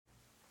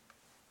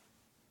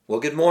Well,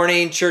 good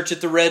morning, Church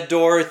at the Red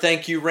Door.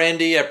 Thank you,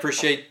 Randy. I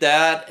appreciate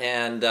that.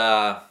 And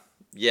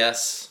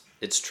yes,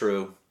 it's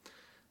true.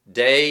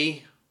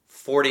 Day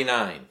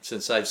 49.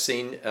 Since I've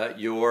seen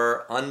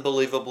your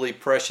unbelievably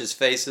precious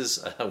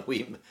faces,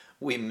 we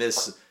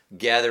miss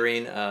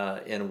gathering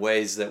in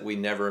ways that we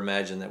never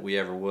imagined that we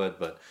ever would.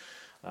 But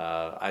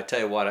I tell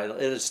you what,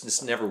 it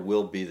just never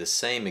will be the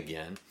same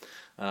again.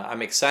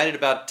 I'm excited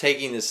about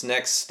taking this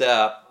next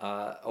step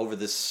over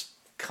this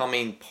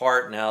coming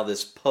part now,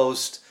 this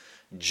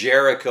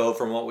post-Jericho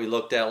from what we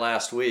looked at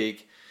last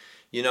week.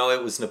 You know,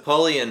 it was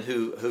Napoleon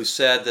who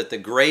said that the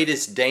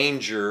greatest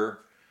danger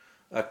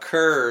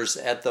occurs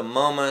at the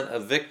moment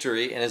of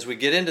victory. And as we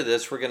get into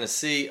this, we're going to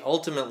see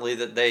ultimately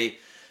that they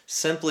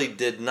simply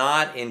did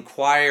not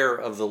inquire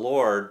of the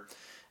Lord.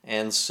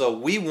 And so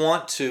we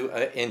want to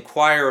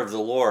inquire of the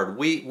Lord.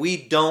 We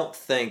don't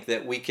think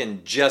that we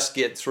can just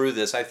get through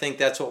this. I think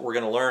that's what we're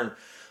going to learn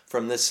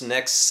from this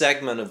next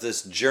segment of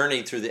this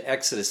journey through the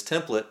Exodus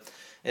template,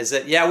 is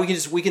that, yeah,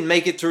 we can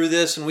make it through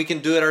this and we can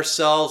do it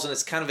ourselves, and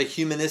it's kind of a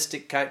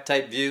humanistic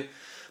type view.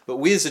 But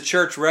we as a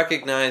church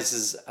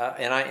recognizes,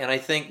 and I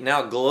think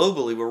now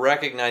globally, we're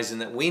recognizing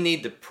that we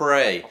need to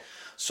pray.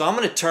 So I'm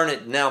going to turn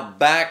it now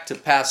back to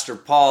Pastor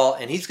Paul,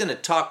 and he's going to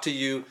talk to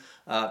you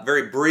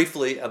very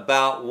briefly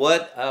about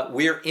what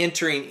we're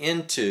entering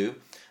into,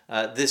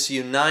 this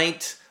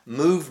Unite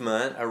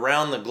movement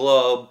around the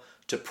globe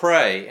to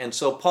pray. And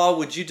so, Paul,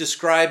 would you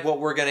describe what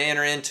we're going to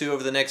enter into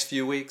over the next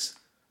few weeks?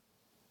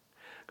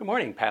 Good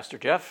morning, Pastor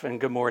Jeff, and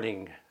good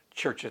morning,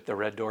 Church at the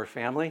Red Door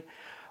family.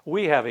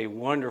 We have a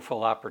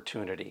wonderful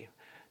opportunity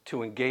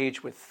to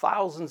engage with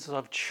thousands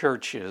of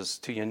churches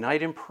to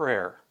unite in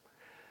prayer,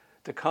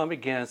 to come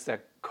against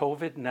that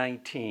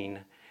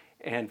COVID-19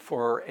 and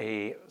for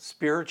a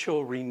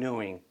spiritual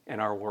renewing in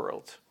our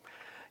world.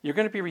 You're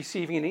going to be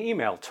receiving an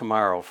email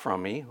tomorrow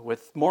from me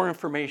with more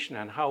information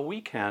on how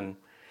we can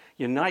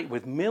unite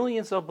with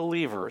millions of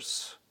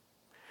believers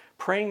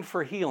praying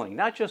for healing,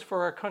 not just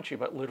for our country,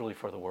 but literally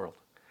for the world.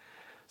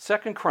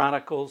 2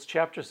 Chronicles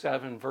chapter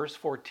 7, verse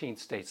 14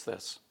 states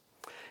this: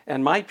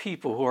 "And my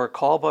people who are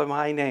called by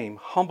my name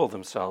humble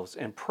themselves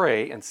and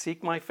pray and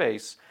seek my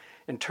face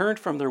and turn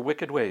from their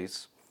wicked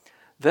ways,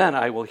 then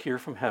I will hear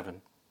from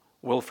heaven,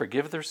 will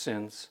forgive their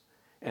sins,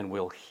 and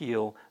will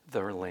heal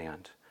their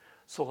land."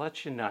 So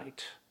let's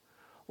unite.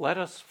 Let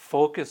us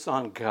focus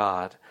on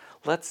God.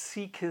 Let's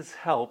seek His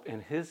help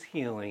in His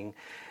healing,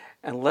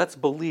 and let's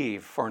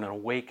believe for an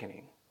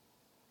awakening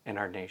in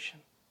our nation.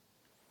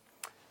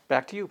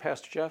 Back to you,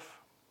 Pastor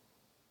Jeff.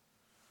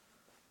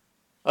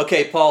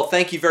 Okay, Paul,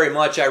 thank you very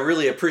much. I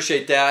really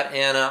appreciate that,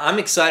 and I'm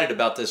excited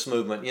about this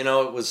movement. You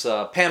know, it was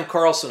Pam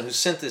Carlson who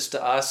sent this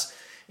to us,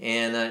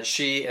 and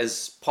she,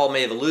 as Paul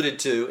may have alluded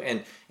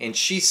to, and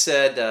she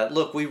said,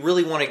 look, we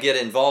really want to get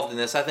involved in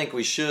this. I think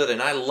we should,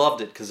 and I loved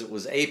it because it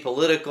was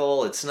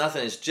apolitical. It's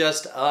nothing. It's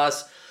just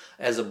us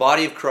as a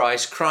body of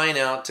Christ crying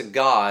out to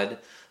God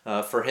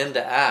for Him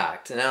to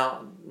act.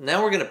 Now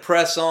we're going to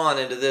press on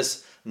into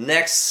this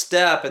next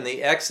step in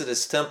the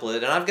Exodus template,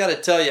 and I've got to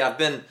tell you, I've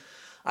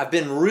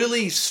been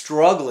really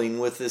struggling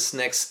with this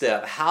next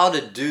step, how to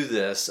do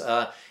this.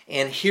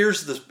 And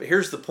here's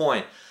the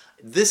point.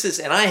 This is,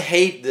 and I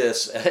hate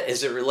this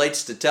as it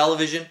relates to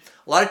television.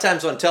 A lot of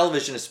times on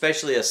television,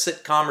 especially a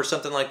sitcom or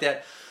something like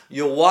that,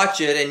 you'll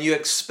watch it and you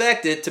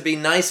expect it to be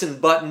nice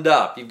and buttoned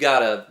up. You've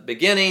got a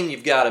beginning,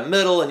 you've got a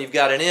middle, and you've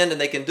got an end, and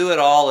they can do it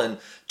all in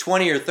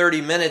 20 or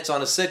 30 minutes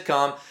on a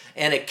sitcom.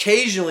 And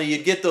occasionally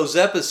you'd get those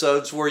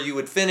episodes where you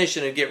would finish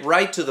and it'd get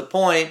right to the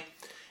point,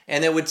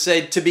 and it would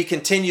say to be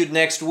continued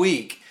next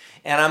week.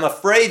 And I'm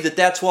afraid that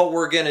that's what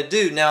we're going to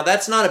do. Now,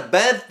 that's not a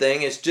bad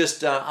thing. It's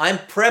just I'm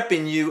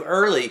prepping you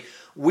early.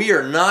 We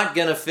are not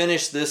going to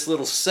finish this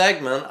little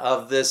segment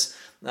of this,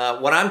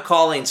 what I'm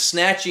calling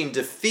snatching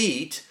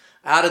defeat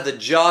out of the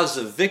jaws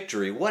of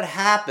victory. What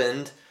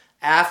happened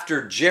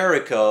after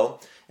Jericho?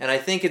 And I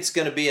think it's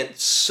going to be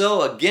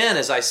so, again,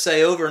 as I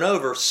say over and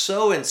over,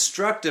 so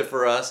instructive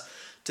for us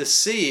to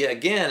see,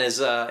 again,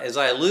 as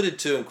I alluded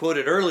to and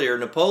quoted earlier,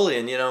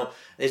 Napoleon, you know,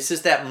 it's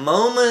just that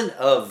moment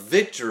of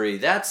victory.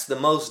 That's the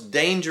most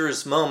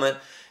dangerous moment,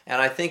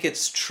 and I think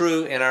it's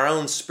true in our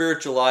own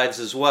spiritual lives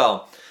as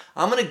well.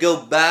 I'm going to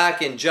go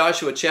back in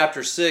Joshua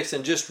chapter 6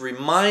 and just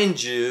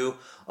remind you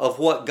of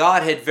what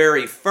God had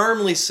very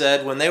firmly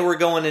said when they were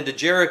going into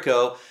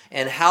Jericho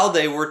and how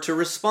they were to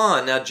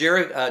respond. Now,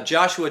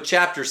 Joshua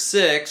chapter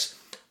 6,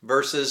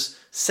 verses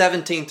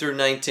 17 through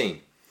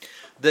 19.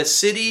 "The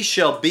city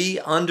shall be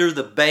under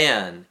the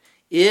ban,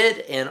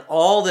 it and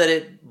all that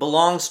it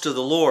belongs to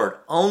the Lord.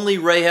 Only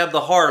Rahab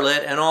the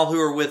harlot and all who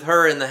are with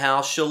her in the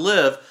house shall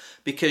live,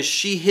 because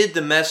she hid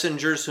the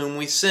messengers whom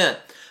we sent.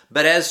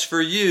 But as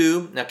for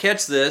you," now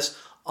catch this,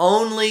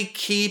 "only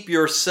keep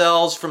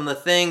yourselves from the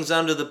things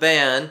under the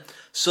ban,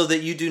 so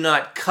that you do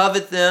not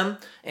covet them,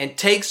 and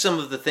take some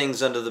of the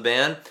things under the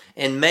ban,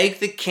 and make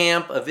the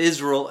camp of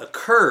Israel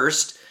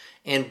accursed,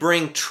 and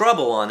bring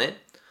trouble on it.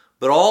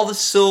 But all the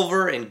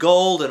silver and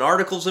gold and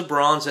articles of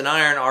bronze and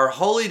iron are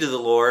holy to the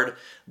Lord.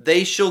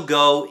 They shall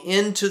go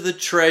into the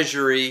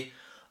treasury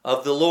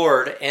of the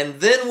Lord. And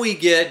then we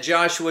get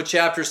Joshua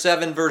chapter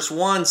 7 verse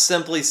 1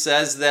 simply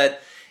says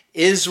that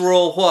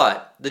Israel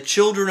what? The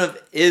children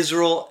of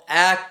Israel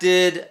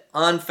acted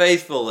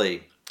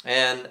unfaithfully.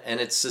 And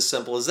it's as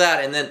simple as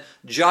that. And then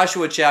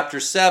Joshua chapter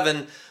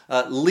 7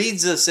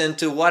 leads us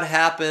into what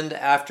happened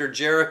after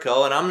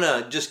Jericho. And I'm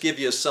going to just give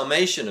you a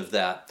summation of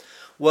that.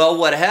 Well,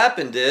 what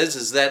happened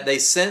is that they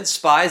sent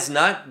spies,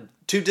 not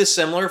too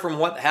dissimilar from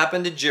what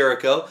happened at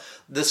Jericho.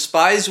 The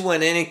spies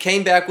went in and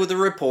came back with a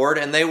report,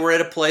 and they were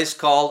at a place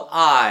called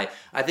Ai.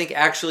 I think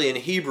actually in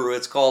Hebrew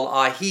it's called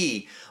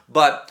Ahi,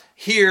 but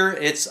here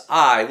it's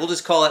Ai. We'll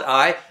just call it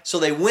Ai. So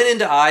they went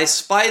into Ai,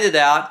 spied it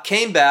out,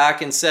 came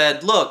back and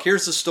said, look,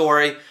 here's the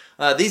story.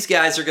 These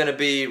guys are going to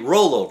be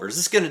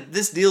rollovers.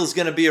 This deal is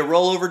going to be a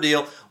rollover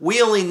deal.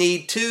 We only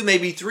need 2,000,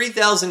 maybe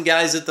 3,000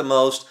 guys at the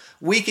most.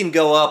 We can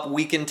go up,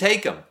 we can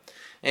take them.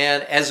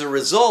 And as a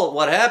result,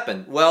 what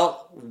happened?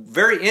 Well,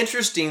 very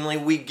interestingly,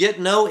 we get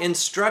no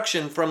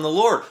instruction from the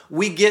Lord.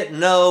 We get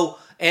no,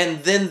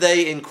 and then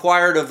they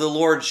inquired of the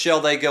Lord, shall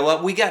they go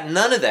up? We got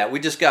none of that. We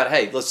just got,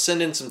 hey, let's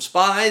send in some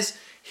spies.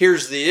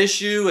 Here's the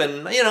issue.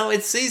 And,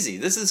 it's easy.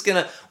 This is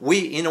going to,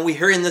 we're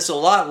hearing this a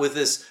lot with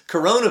this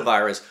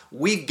coronavirus.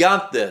 We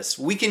got this.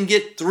 We can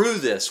get through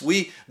this.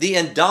 The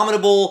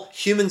indomitable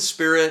human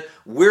spirit,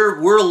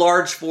 we're a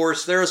large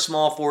force. They're a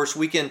small force.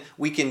 We can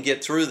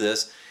get through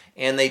this.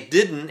 And they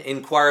didn't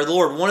inquire of the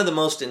Lord. One of the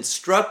most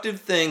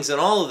instructive things in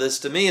all of this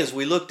to me, as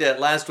we looked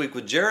at last week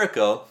with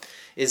Jericho,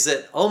 is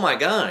that, oh my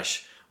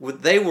gosh,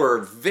 they were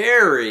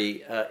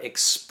very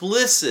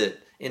explicit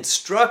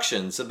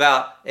instructions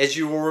about, as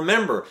you will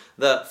remember,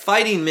 the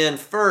fighting men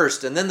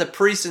first, and then the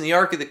priests in the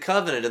Ark of the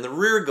Covenant and the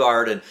rear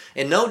guard.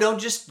 And no, don't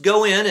just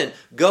go in and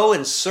go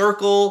and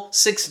circle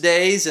 6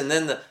 days, and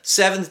then the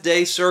 7th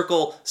day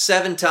circle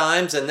 7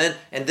 times, and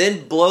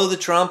then blow the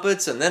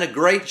trumpets, and then a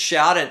great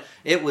shout. And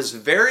it was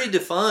very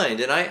defined,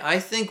 and I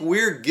think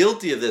we're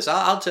guilty of this.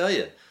 I'll tell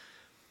you.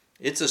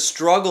 It's a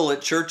struggle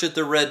at Church at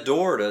the Red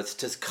Door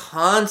to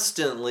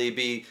constantly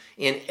be,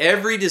 in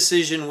every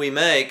decision we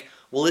make,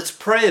 well, let's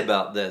pray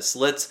about this.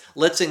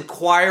 Let's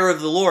inquire of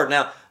the Lord.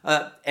 Now,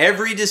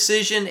 every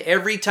decision,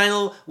 every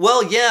time,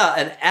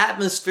 an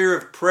atmosphere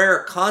of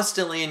prayer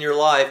constantly in your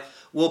life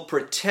will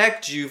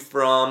protect you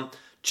from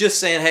just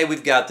saying, hey,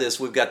 we've got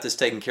this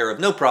taken care of.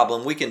 No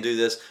problem, we can do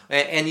this.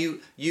 And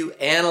you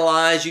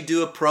analyze, you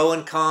do a pro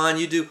and con,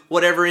 you do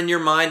whatever in your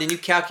mind, and you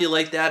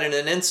calculate that in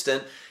an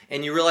instant,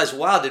 and you realize,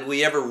 wow, did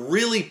we ever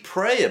really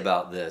pray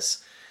about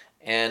this?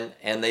 And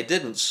they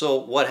didn't. So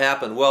what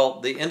happened? Well,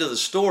 the end of the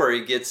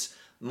story gets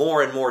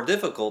more and more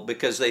difficult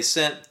because they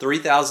sent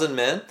 3,000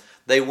 men.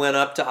 They went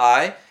up to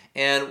Ai,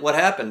 and what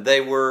happened? They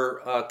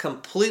were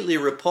completely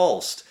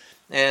repulsed,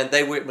 and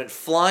they went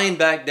flying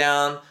back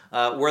down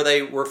where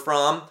they were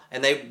from,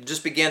 and they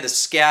just began to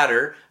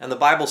scatter. And the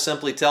Bible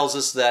simply tells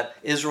us that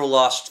Israel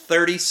lost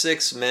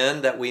 36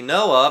 men that we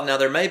know of. Now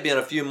there may have been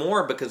a few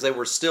more because there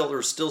was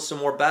still some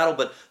more battle,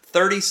 but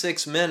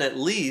 36 men at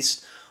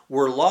least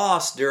were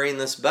lost during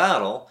this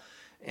battle.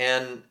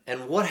 And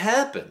what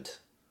happened?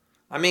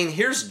 I mean,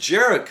 here's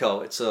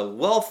Jericho. It's a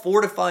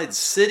well-fortified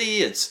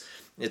city.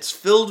 It's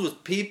filled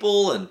with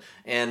people,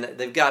 and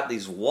they've got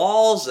these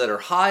walls that are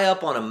high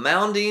up on a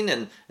mounting,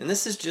 and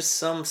this is just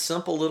some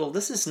simple little,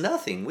 this is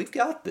nothing. We've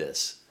got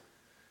this.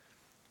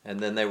 And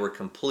then they were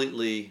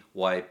completely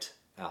wiped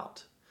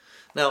out.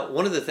 Now,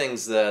 one of the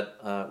things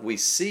that we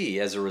see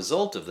as a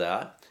result of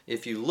that,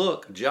 if you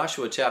look,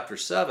 Joshua chapter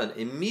 7,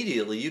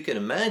 immediately you can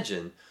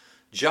imagine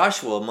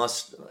Joshua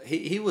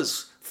he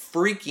was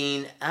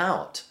freaking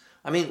out.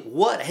 I mean,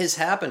 what has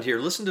happened here?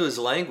 Listen to his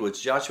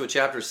language. Joshua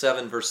chapter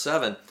 7, verse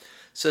 7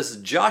 says,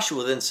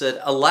 Joshua then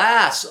said,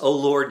 Alas, O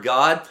Lord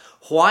God,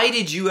 why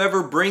did you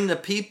ever bring the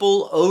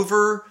people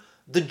over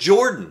the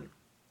Jordan,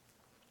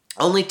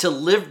 only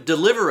to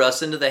deliver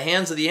us into the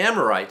hands of the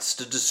Amorites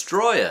to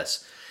destroy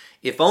us?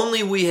 If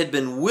only we had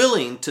been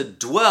willing to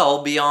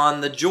dwell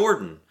beyond the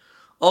Jordan.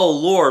 O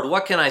Lord,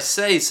 what can I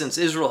say, since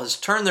Israel has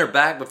turned their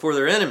back before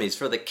their enemies?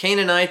 For the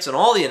Canaanites and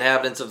all the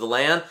inhabitants of the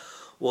land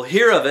will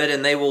hear of it,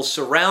 and they will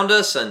surround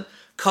us and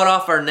cut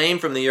off our name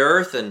from the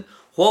earth. And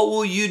what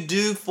will you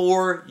do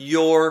for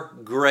your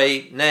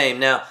great name?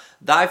 Now,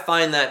 I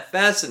find that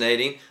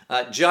fascinating.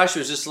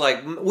 Joshua's just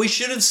like, we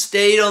should have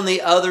stayed on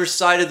the other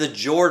side of the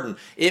Jordan.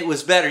 It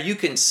was better. You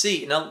can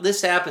see. Now,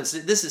 this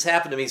has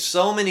happened to me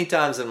so many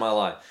times in my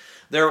life.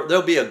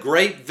 There'll be a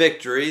great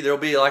victory. There'll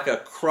be like a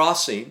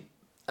crossing,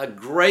 a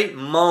great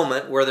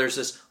moment where there's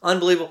this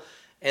unbelievable,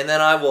 and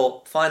then I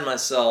will find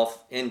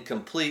myself in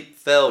complete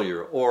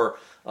failure or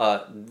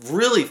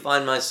really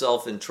find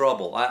myself in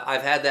trouble.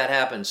 I've had that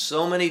happen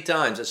so many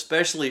times,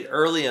 especially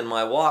early in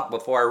my walk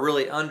before I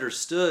really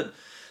understood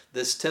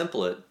this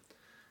template.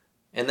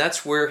 And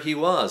that's where he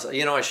was.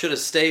 We should have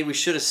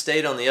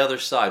stayed on the other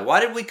side. Why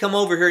did we come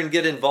over here and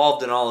get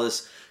involved in all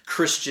this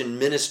Christian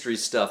ministry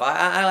stuff?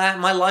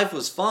 My life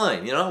was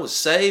fine. I was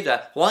saved.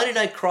 Why did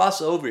I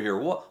cross over here?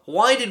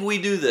 Why did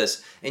we do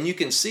this? And you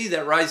can see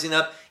that rising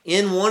up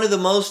in one of the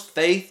most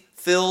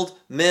faith-filled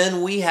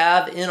men we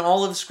have in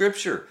all of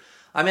Scripture.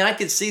 I mean, I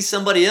could see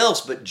somebody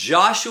else, but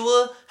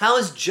Joshua, how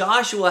is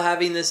Joshua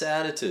having this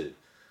attitude?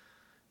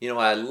 You know,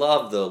 I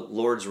love the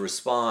Lord's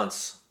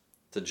response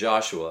to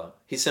Joshua.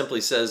 He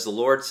simply says, the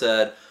Lord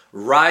said,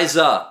 rise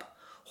up.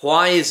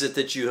 Why is it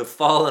that you have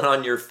fallen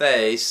on your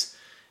face?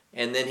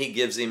 And then he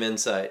gives him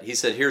insight. He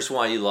said, here's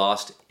why you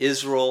lost.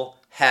 Israel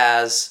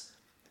has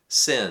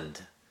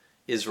sinned.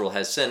 Israel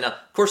has sinned. Now,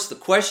 of course, the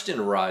question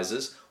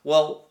arises,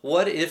 well,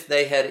 what if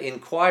they had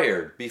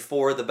inquired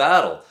before the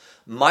battle?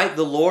 Might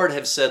the Lord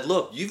have said,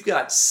 look, you've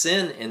got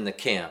sin in the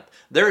camp.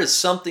 There is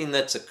something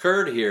that's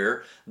occurred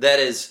here that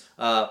is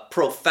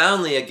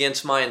profoundly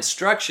against my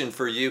instruction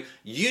for you.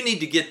 You need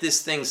to get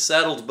this thing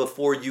settled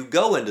before you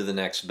go into the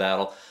next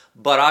battle.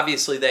 But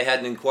obviously they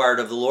hadn't inquired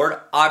of the Lord.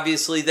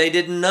 Obviously they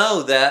didn't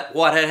know that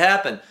what had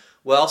happened.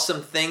 Well,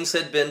 some things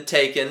had been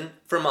taken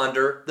from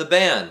under the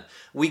ban.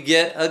 We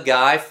get a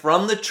guy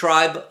from the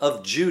tribe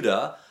of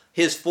Judah.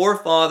 His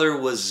forefather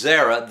was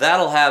Zerah.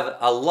 That'll have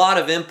a lot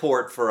of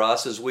import for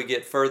us as we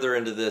get further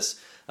into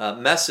this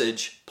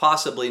message,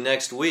 possibly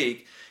next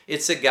week.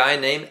 It's a guy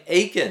named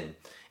Achan.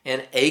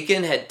 And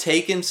Achan had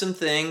taken some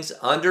things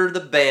under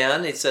the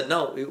ban. He said,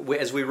 no,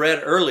 as we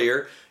read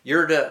earlier,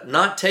 you're to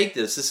not take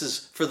this. This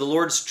is for the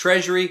Lord's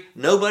treasury.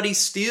 Nobody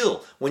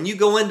steal. When you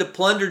go in to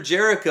plunder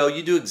Jericho,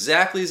 you do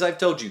exactly as I've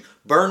told you.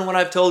 Burn what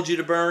I've told you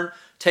to burn.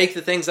 Take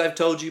the things I've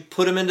told you.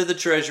 Put them into the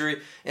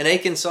treasury. And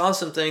Achan saw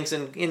some things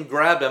and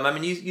grabbed them. I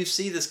mean, you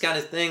see this kind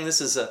of thing.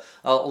 This is a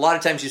lot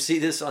of times you see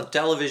this on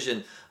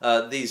television,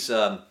 these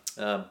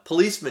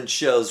policeman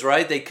shows,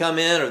 right? They come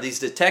in, or these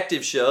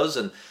detective shows,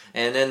 and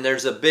then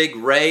there's a big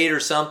raid or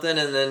something,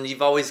 and then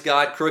you've always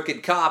got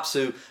crooked cops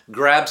who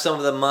grab some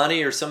of the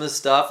money or some of the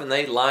stuff and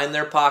they line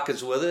their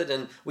pockets with it,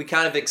 and we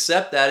kind of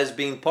accept that as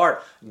being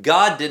part.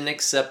 God didn't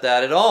accept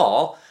that at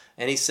all,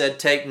 and he said,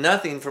 take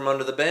nothing from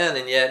under the ban,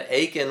 and yet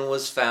Achan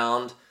was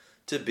found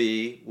to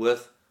be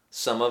with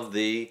some of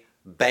the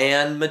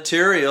banned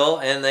material,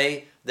 and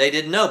they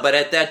didn't know. But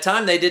at that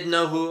time, they didn't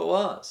know who it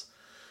was.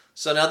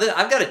 So now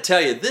I've got to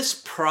tell you,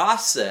 this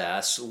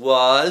process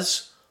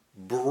was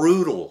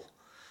brutal.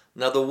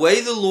 Now, the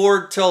way the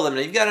Lord told them,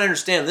 now you've got to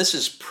understand, this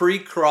is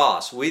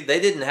pre-cross. They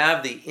didn't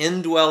have the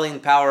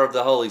indwelling power of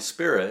the Holy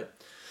Spirit.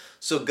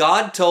 So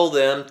God told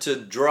them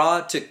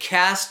to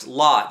cast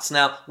lots.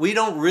 Now, we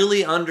don't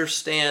really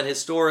understand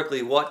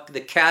historically what the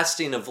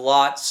casting of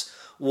lots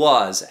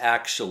was,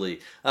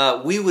 actually.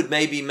 We would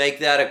maybe make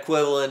that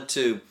equivalent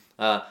to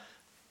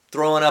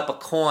throwing up a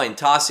coin,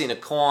 tossing a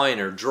coin,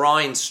 or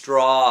drawing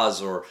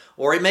straws, or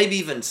maybe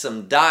even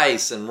some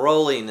dice and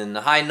rolling in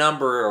the high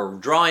number, or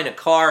drawing a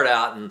card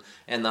out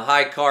and the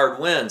high card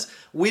wins.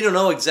 We don't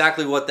know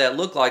exactly what that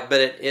looked like, but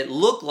it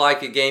looked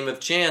like a game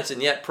of chance,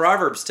 and yet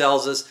Proverbs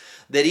tells us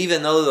that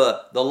even though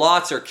the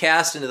lots are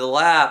cast into the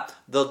lap,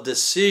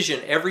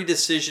 every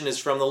decision is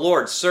from the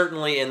Lord,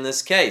 certainly in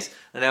this case.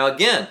 And now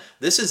again,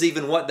 this is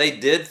even what they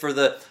did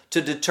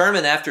to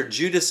determine after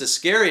Judas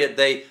Iscariot,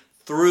 they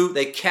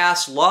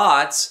cast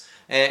lots,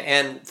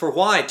 and for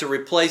why? To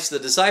replace the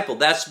disciple.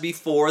 That's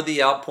before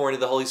the outpouring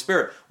of the Holy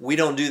Spirit. We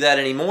don't do that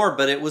anymore,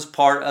 but it was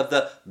part of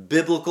the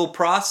biblical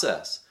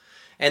process.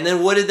 And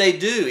then what did they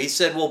do? He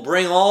said, well,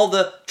 bring all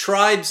the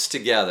tribes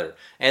together.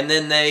 And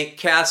then they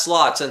cast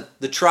lots. And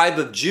the tribe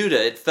of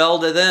Judah, it fell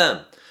to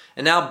them.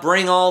 And now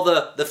bring all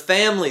the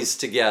families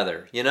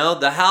together,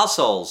 the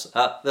households.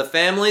 The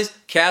families,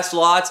 cast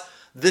lots,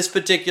 this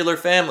particular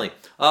family.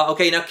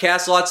 Okay, now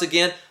cast lots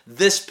again,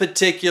 this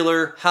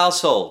particular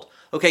household.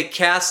 Okay,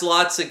 cast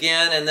lots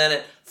again, and then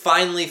it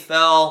finally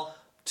fell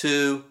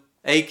to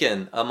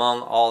Achan among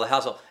all the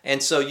household.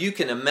 And so you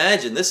can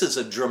imagine, this is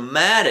a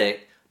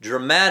dramatic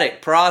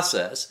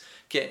process.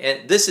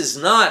 And this is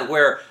not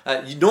where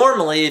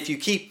normally if you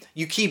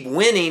keep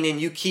winning and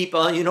you keep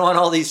on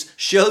all these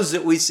shows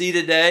that we see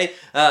today,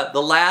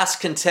 the last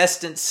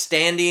contestant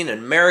standing, and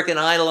American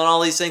Idol and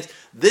all these things.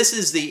 This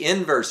is the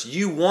inverse.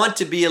 You want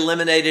to be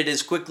eliminated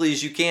as quickly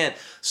as you can.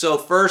 So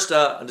first,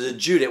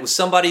 Judah, it was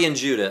somebody in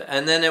Judah,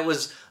 and then it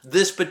was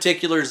this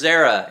particular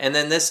Zerah, and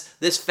then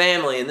this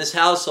family and this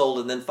household,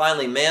 and then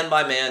finally man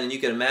by man, and you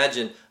can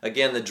imagine,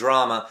 again, the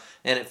drama,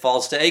 and it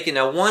falls to Achan.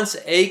 Now, once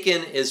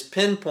Achan is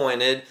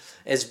pinpointed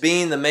as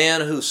being the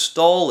man who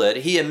stole it,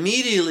 he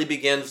immediately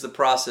begins the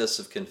process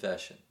of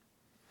confession.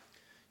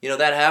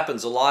 That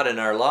happens a lot in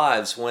our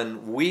lives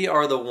when we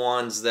are the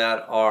ones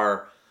that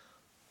are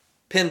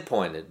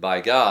pinpointed by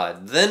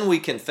God. Then we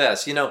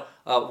confess.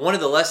 One of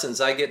the lessons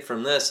I get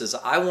from this is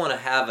I want to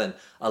have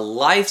a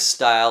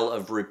lifestyle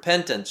of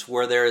repentance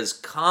where there is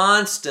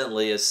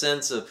constantly a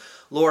sense of,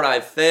 Lord,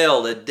 I've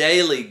failed, a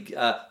daily,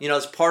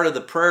 it's part of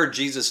the prayer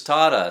Jesus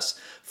taught us.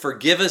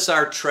 Forgive us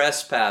our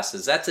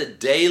trespasses. That's a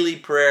daily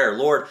prayer.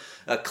 Lord,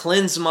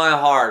 cleanse my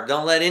heart.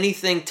 Don't let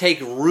anything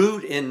take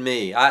root in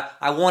me.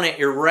 I want to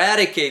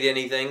eradicate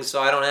anything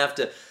so I don't have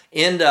to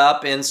end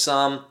up in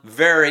some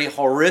very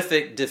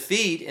horrific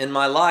defeat in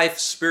my life,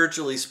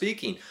 spiritually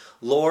speaking.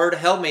 Lord,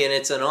 help me. And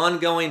it's an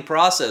ongoing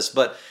process,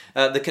 but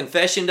the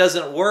confession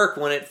doesn't work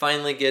when it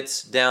finally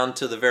gets down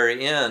to the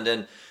very end.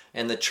 And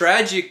And the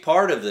tragic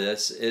part of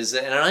this is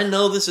that, and I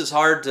know this is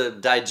hard to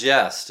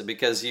digest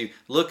because you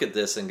look at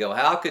this and go,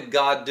 how could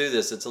God do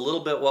this? It's a little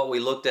bit what we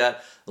looked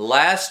at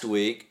last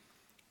week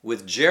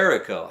with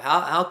Jericho.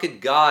 How could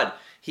God,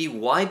 he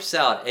wipes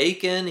out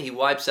Achan, he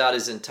wipes out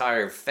his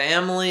entire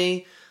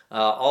family,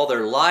 all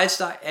their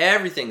livestock,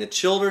 everything, the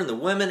children, the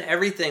women,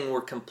 everything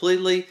were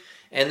completely,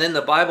 and then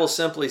the Bible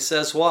simply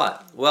says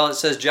what? Well, it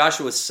says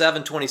Joshua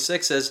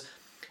 7:26 says,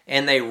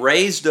 and they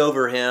raised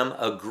over him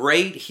a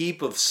great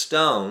heap of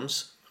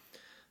stones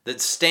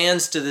that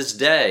stands to this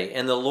day.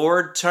 And the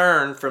Lord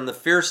turned from the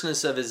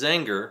fierceness of his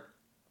anger.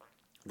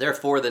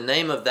 Therefore, the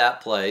name of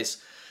that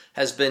place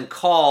has been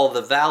called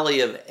the Valley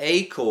of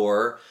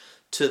Achor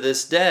to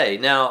this day.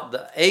 Now,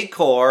 the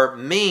Achor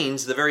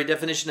means, the very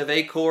definition of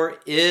Achor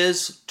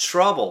is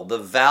trouble, the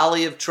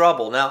valley of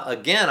trouble. Now,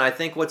 again, I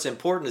think what's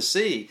important to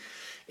see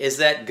is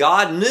that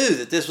God knew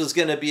that this was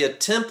going to be a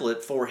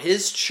template for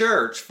his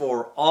church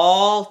for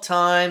all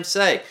time's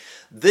sake.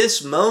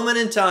 This moment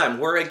in time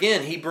where,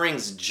 again, he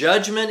brings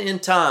judgment in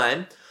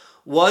time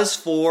was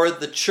for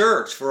the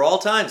church for all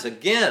times.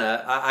 Again,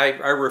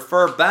 I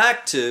refer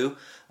back to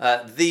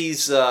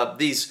these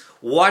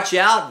watch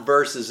out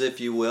verses, if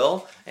you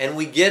will, and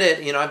we get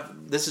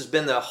it. This has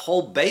been the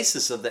whole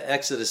basis of the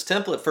Exodus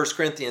template. 1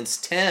 Corinthians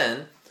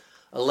 10,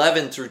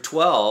 11 through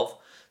 12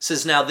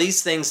 says, now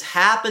these things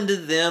happened to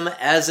them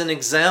as an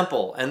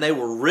example, and they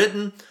were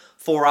written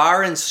for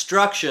our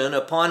instruction,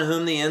 upon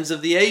whom the ends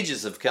of the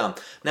ages have come.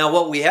 Now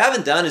what we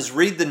haven't done is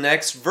read the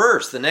next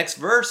verse. The next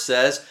verse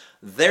says,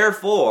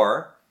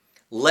 therefore,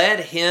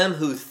 let him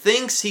who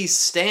thinks he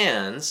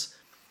stands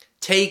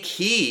take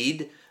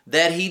heed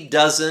that he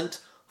doesn't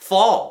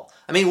fall.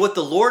 I mean, what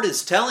the Lord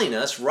is telling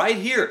us right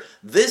here,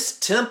 this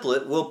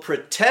template will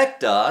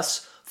protect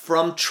us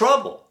from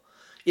trouble.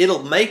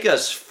 It'll make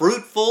us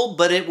fruitful,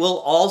 but it will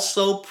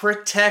also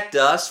protect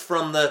us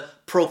from the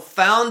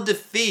profound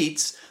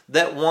defeats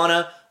that want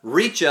to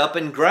reach up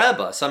and grab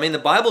us. I mean, the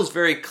Bible's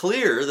very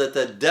clear that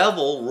the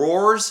devil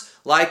roars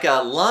like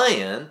a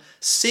lion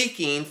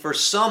seeking for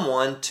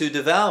someone to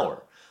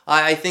devour.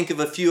 I think of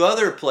a few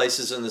other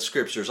places in the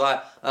Scriptures.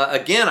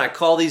 I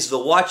call these the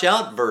watch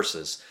out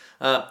verses.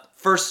 1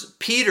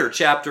 Peter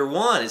chapter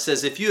 1, it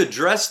says, if you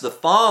address the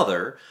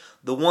Father,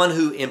 the one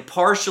who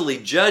impartially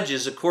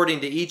judges according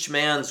to each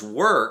man's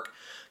work,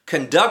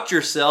 conduct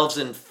yourselves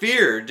in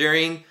fear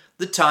during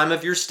the time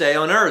of your stay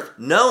on earth,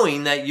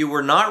 knowing that you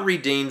were not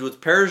redeemed with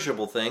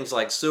perishable things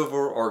like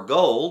silver or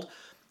gold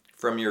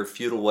from your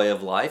futile way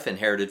of life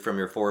inherited from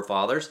your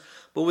forefathers,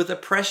 but with the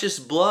precious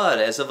blood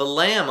as of a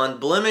lamb,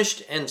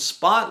 unblemished and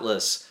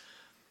spotless.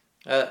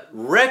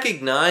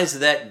 Recognize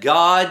that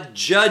God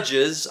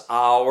judges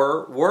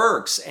our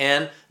works,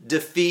 and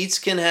defeats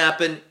can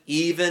happen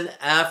even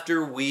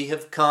after we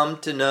have come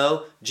to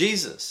know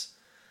Jesus.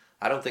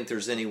 I don't think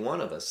there's any one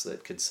of us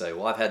that could say,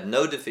 well, I've had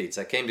no defeats.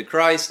 I came to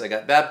Christ, I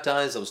got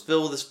baptized, I was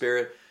filled with the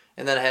Spirit,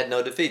 and then I had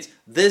no defeats.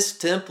 This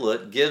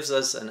template gives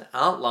us an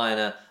outline,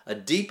 a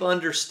deep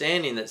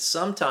understanding that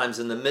sometimes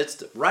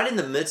right in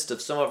the midst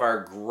of some of our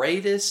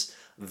greatest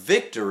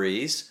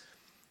victories,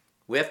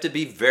 we have to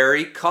be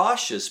very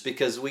cautious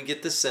because we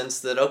get the sense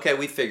that, okay,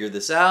 we figured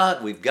this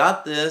out, we've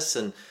got this,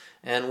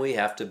 and we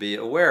have to be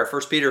aware.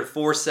 1 Peter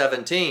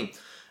 4:17,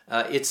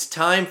 it's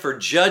time for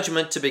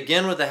judgment to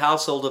begin with the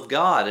household of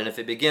God. And if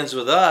it begins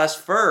with us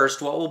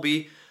first, what will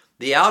be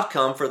the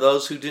outcome for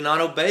those who do not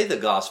obey the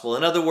gospel?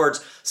 In other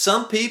words,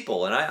 some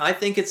people, and I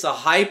think it's a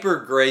hyper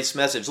grace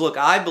message. Look,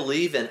 I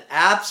believe in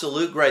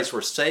absolute grace.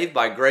 We're saved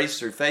by grace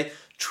through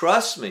faith.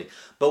 Trust me.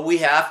 But we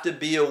have to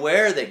be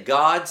aware that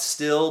God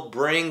still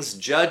brings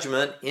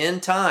judgment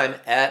in time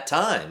at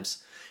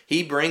times.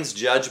 He brings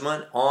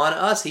judgment on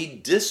us. He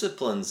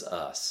disciplines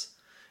us.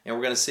 And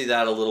we're going to see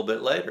that a little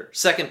bit later.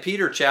 2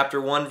 Peter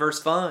chapter 1,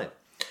 verse 5.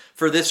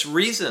 For this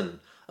reason,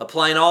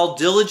 applying all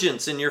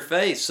diligence in your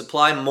faith,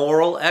 supply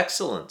moral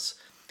excellence.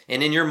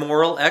 And in your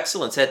moral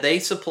excellence, had they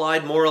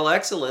supplied moral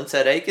excellence,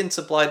 had Achan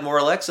supplied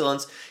moral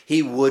excellence,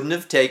 he wouldn't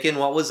have taken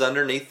what was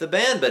underneath the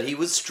band, but he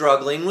was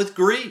struggling with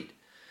greed.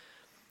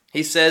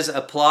 He says,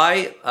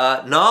 apply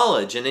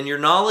knowledge, and in your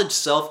knowledge,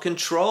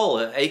 self-control.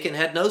 Achan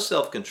had no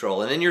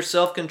self-control. And in your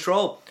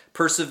self-control,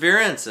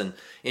 perseverance, and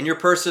in your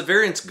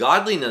perseverance,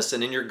 godliness,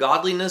 and in your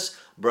godliness,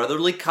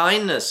 brotherly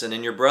kindness, and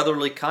in your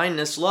brotherly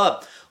kindness,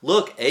 love.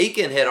 Look,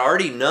 Achan had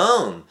already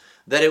known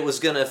that it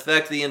was going to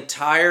affect the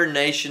entire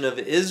nation of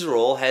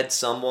Israel had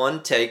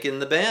someone taken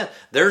the ban.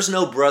 There's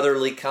no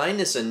brotherly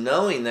kindness in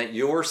knowing that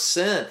your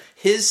sin,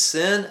 his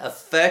sin,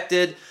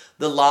 affected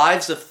the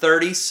lives of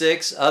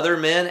 36 other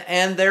men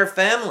and their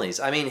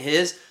families. I mean,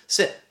 his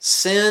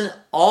sin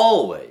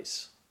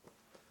always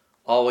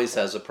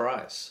has a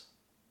price.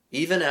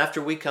 Even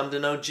after we come to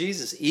know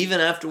Jesus,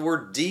 even after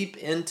we're deep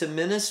into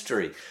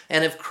ministry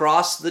and have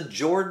crossed the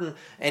Jordan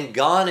and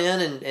gone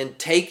in and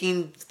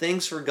taking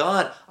things for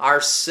God,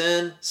 our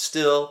sin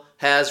still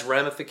has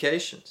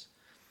ramifications.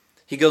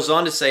 He goes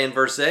on to say in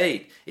verse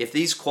 8, if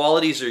these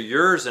qualities are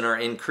yours and are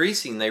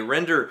increasing, they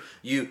render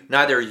you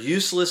neither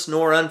useless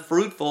nor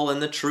unfruitful in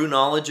the true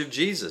knowledge of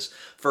Jesus.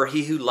 For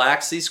he who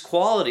lacks these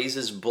qualities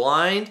is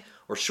blind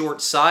or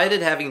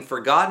short-sighted, having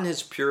forgotten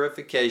his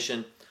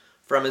purification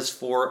from his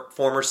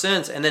former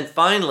sins. And then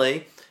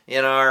finally,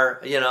 in our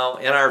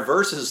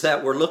verses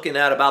that we're looking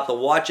at about the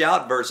watch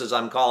out verses,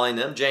 I'm calling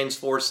them, James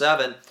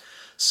 4:7,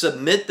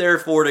 submit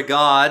therefore to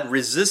God,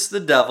 resist the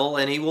devil,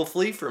 and he will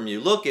flee from you.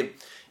 Look,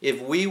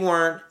 if we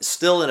weren't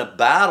still in a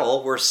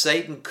battle where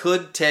Satan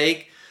could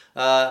take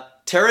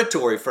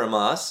territory from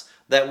us,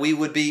 that we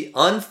would be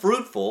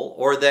unfruitful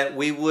or that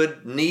we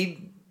would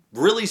need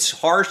really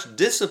harsh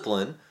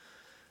discipline,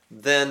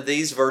 then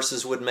these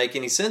verses wouldn't make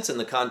any sense in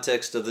the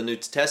context of the New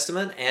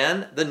Testament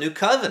and the New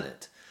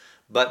Covenant.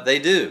 But they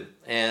do.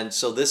 And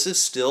so this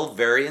is still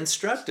very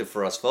instructive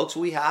for us, folks.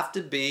 We have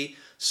to be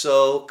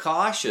so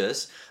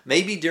cautious.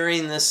 Maybe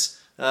during this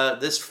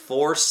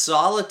forced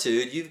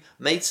solitude, you've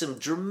made some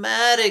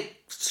dramatic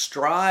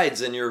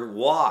strides in your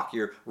walk.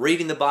 You're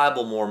reading the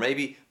Bible more,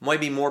 maybe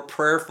more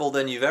prayerful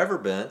than you've ever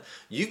been.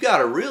 You've got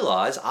to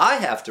realize, I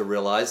have to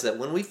realize, that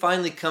when we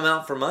finally come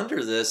out from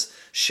under this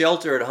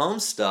shelter at home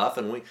stuff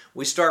and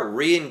we start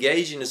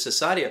re-engaging in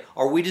society,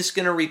 are we just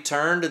going to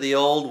return to the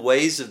old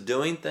ways of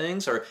doing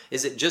things? Or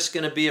is it just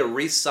going to be a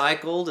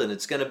recycled, and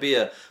it's going to be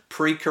a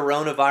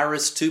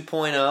pre-coronavirus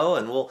 2.0,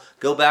 and we'll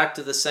go back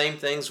to the same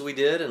things we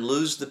did and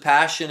lose the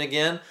passion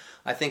again?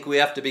 I think we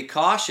have to be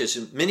cautious.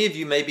 And many of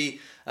you may be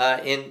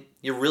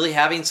you're really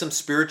having some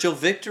spiritual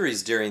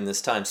victories during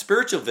this time.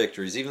 Spiritual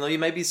victories, even though you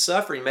may be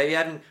suffering, may be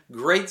having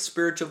great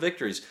spiritual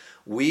victories.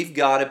 We've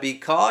got to be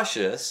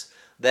cautious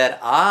that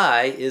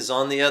Ai is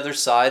on the other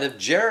side of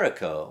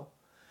Jericho.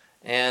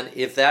 And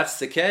if that's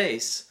the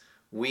case,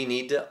 we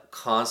need to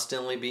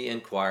constantly be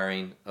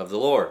inquiring of the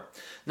Lord.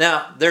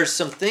 Now, there's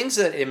some things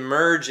that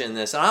emerge in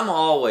this. And I'm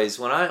always,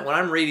 when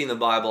I'm reading the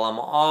Bible, I'm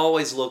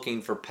always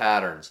looking for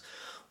patterns.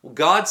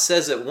 God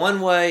says it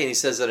one way, and he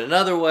says it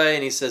another way,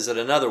 and he says it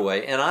another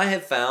way. And I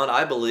have found,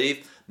 I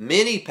believe,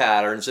 many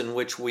patterns in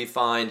which we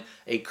find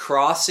a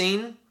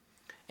crossing,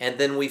 and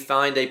then we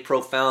find a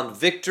profound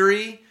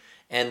victory,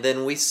 and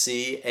then we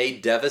see a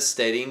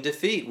devastating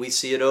defeat. We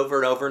see it over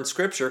and over in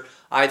Scripture.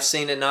 I've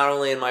seen it not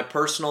only in my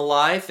personal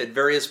life at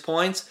various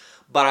points,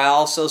 but I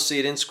also see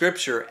it in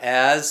Scripture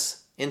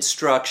as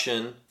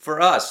instruction for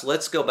us.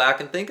 Let's go back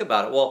and think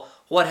about it. Well,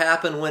 what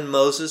happened when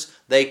Moses,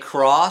 they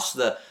crossed,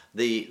 the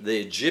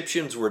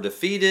Egyptians were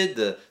defeated,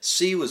 the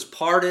sea was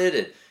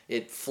parted,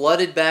 it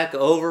flooded back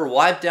over,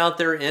 wiped out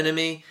their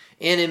enemy,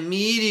 and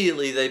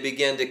immediately they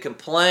began to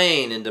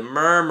complain and to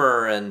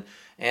murmur,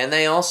 and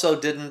they also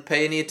didn't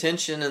pay any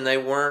attention, and they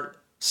weren't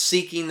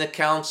seeking the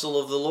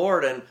counsel of the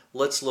Lord. And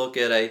let's look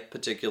at a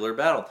particular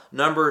battle.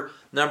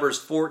 Numbers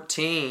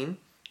 14,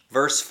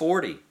 verse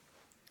 40.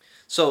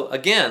 So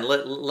again,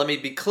 let me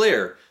be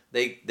clear.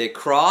 They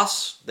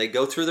cross, they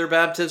go through their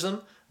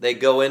baptism, they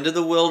go into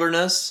the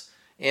wilderness,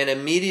 and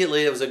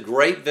immediately it was a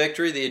great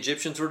victory. The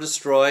Egyptians were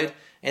destroyed.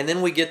 And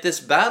then we get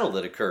this battle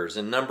that occurs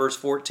in Numbers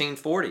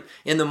 14:40.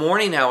 In the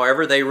morning,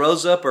 however, they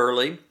rose up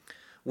early,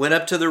 went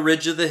up to the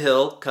ridge of the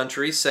hill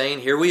country,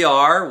 saying, "Here we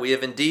are, we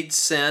have indeed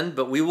sinned,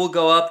 but we will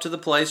go up to the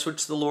place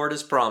which the Lord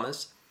has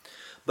promised."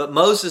 But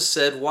Moses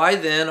said, "Why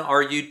then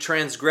are you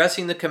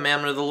transgressing the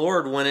commandment of the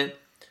Lord when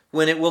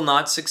it will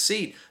not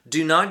succeed?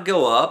 Do not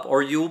go up,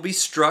 or you will be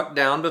struck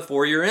down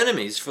before your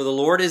enemies, for the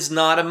Lord is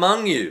not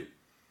among you.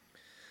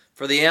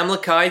 For the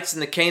Amalekites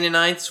and the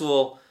Canaanites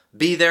will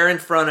be there in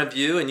front of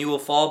you, and you will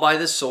fall by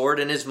the sword,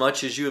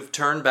 inasmuch as you have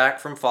turned back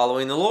from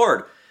following the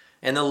Lord.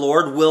 And the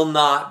Lord will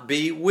not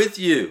be with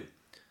you."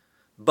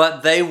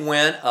 But they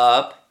went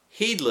up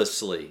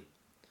heedlessly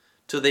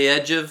to the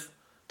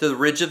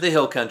ridge of the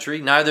hill country.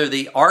 Neither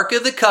the Ark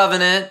of the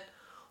Covenant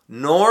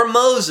nor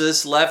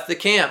Moses left the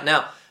camp.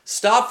 Now,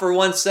 stop for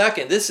 1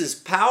 second. This is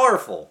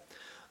powerful.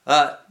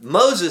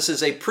 Moses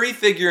is a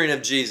prefiguring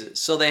of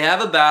Jesus. So they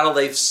have a battle.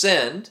 They've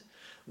sinned.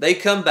 They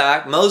come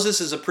back. Moses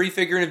is a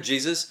prefiguring of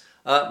Jesus.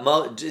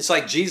 It's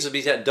like Jesus,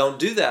 he said, don't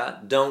do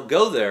that. Don't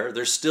go there.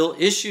 There's still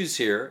issues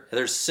here.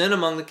 There's sin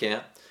among the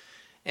camp.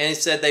 And he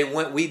said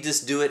we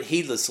just do it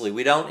heedlessly.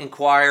 We don't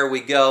inquire,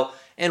 we go.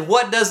 And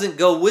what doesn't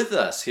go with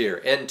us here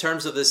in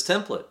terms of this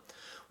template?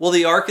 Well,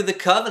 the Ark of the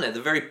Covenant,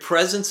 the very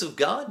presence of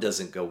God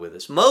doesn't go with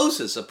us.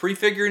 Moses, a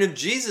prefiguring of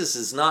Jesus,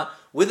 is not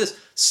with us.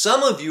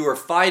 Some of you are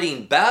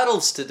fighting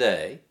battles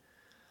today,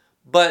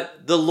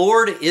 but the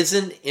Lord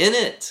isn't in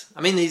it.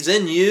 I mean, he's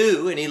in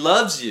you and he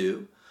loves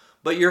you,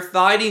 but you're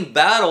fighting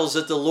battles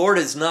that the Lord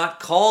has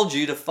not called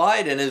you to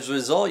fight, and as a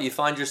result, you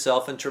find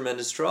yourself in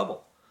tremendous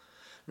trouble.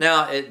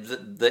 Now,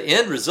 the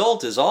end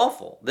result is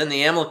awful. Then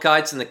the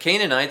Amalekites and the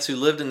Canaanites who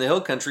lived in the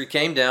hill country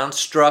came down,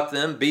 struck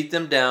them, beat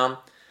them down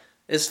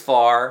as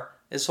far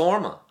as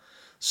Hormah.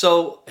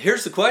 So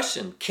here's the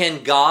question.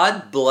 Can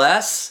God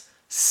bless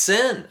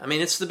sin? I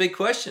mean, it's the big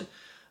question.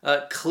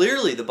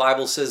 Clearly, the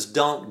Bible says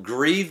don't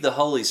grieve the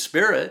Holy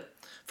Spirit.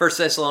 1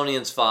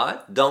 Thessalonians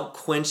 5, don't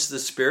quench the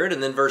Spirit.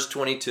 And then verse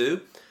 22,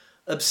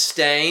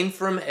 abstain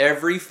from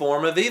every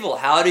form of evil.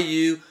 How do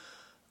you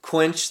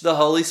quench the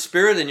Holy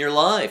Spirit in your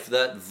life?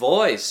 That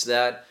voice,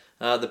 that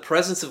the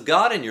presence of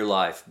God in your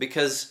life.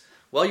 Because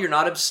Well, you're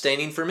not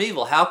abstaining from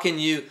evil. How can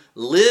you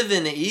live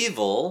in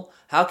evil?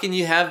 How can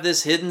you have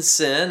this hidden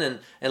sin?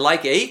 And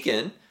like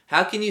Achan,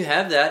 how can you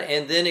have that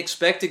and then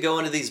expect to go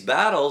into these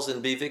battles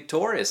and be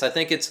victorious? I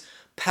think it's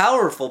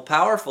powerful,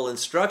 powerful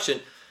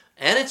instruction.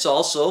 And it's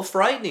also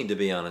frightening, to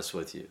be honest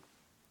with you.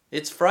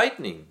 It's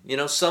frightening. You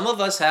know, some of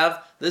us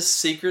have this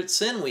secret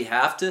sin. We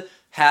have to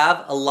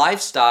have a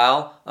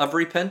lifestyle of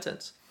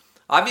repentance.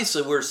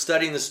 Obviously, we're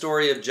studying the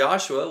story of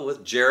Joshua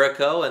with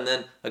Jericho and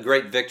then a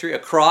great victory, a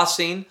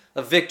crossing,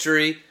 a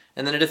victory,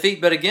 and then a defeat.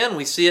 But again,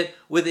 we see it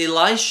with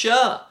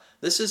Elisha.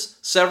 This is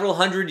several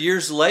hundred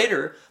years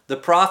later. The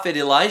prophet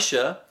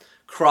Elisha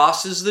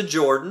crosses the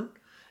Jordan,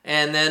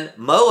 and then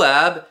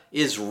Moab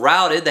is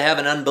routed. They have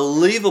an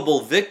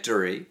unbelievable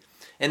victory.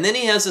 And then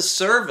he has a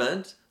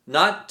servant,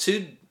 not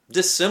too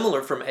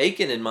dissimilar from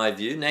Achan in my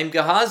view, named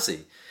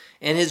Gehazi.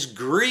 And his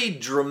greed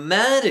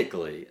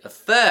dramatically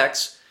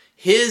affects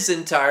his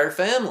entire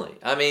family.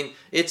 I mean,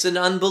 it's an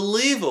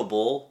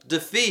unbelievable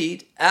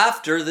defeat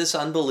after this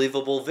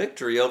unbelievable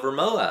victory over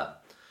Moab.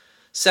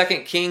 2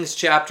 Kings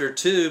chapter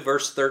 2,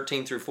 verse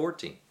 13 through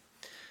 14.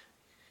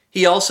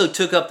 He also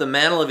took up the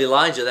mantle of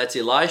Elijah, that's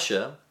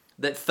Elisha,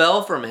 that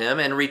fell from him,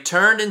 and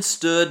returned and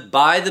stood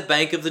by the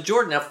bank of the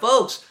Jordan. Now,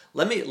 folks,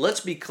 let's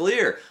be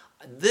clear.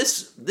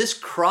 This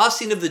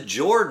crossing of the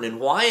Jordan and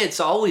why it's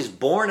always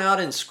borne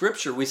out in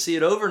Scripture, we see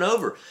it over and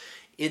over.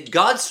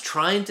 God's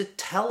trying to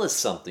tell us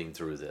something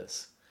through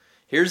this.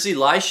 Here's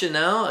Elisha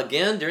now,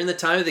 again, during the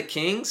time of the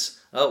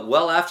kings,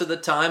 well after the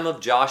time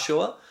of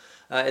Joshua,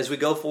 as we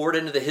go forward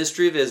into the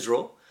history of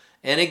Israel.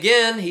 And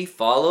again, he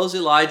follows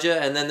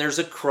Elijah, and then there's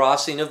a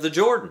crossing of the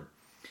Jordan.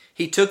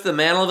 He took the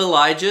mantle of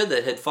Elijah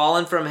that had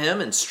fallen from him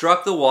and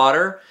struck the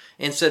water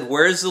and said,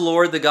 "Where is the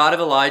Lord, the God of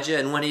Elijah?"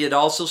 And when he had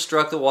also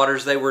struck the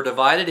waters, they were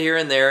divided here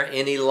and there,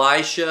 and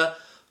Elisha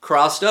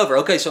crossed over.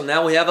 Okay, so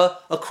now we have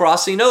a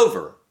crossing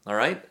over. All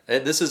right,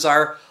 this is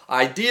our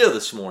idea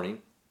this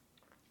morning.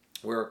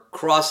 We're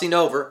crossing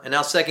over. And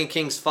now 2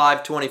 Kings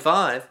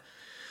 5:25.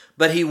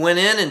 But he went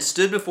in and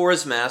stood before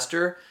his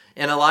master,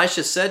 and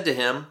Elisha said to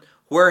him,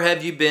 "Where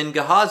have you been,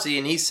 Gehazi?"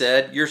 And he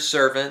said, "Your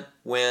servant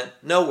went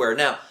nowhere."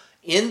 Now,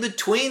 in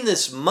between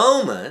this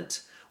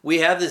moment, we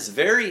have this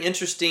very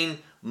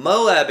interesting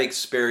Moab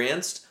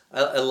experience.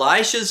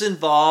 Elisha's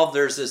involved.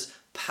 There's this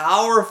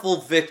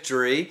powerful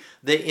victory.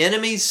 The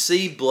enemies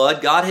see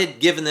blood. God had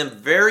given them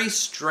very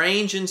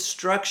strange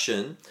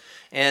instruction,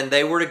 and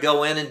they were to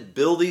go in and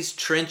build these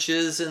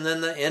trenches, and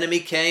then the enemy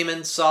came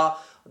and saw,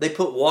 they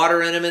put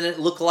water in them, and it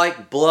looked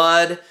like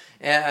blood,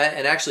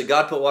 and actually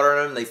God put water in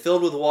them, and they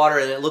filled with water,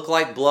 and it looked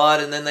like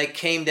blood, and then they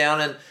came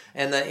down,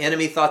 and the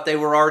enemy thought they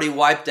were already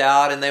wiped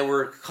out, and they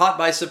were caught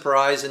by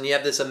surprise, and you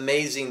have this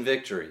amazing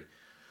victory.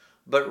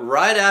 But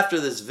right after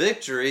this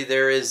victory,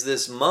 there is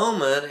this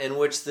moment in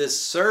which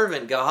this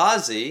servant,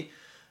 Gehazi,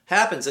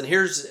 happens. And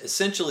here's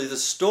essentially the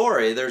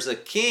story. There's a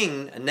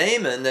king,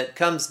 Naaman, that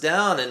comes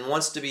down and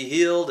wants to be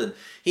healed, and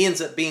he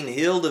ends up being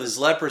healed of his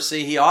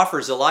leprosy. He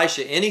offers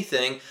Elisha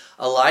anything.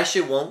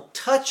 Elisha won't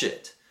touch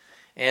it.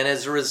 And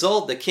as a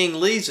result, the king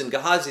leaves, and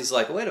Gehazi's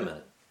like, wait a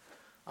minute.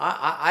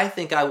 I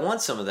think I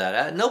want some of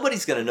that.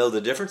 Nobody's going to know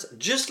the difference.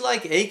 Just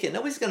like Achan,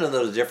 nobody's going to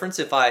know the difference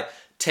if I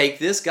take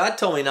this. God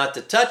told me not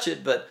to touch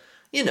it, but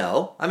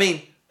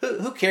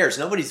who cares?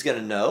 Nobody's going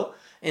to know.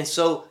 And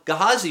so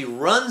Gehazi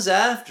runs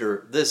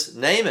after this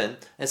Naaman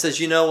and says,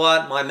 you know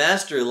what? My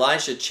master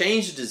Elisha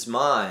changed his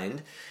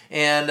mind.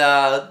 And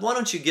why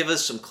don't you give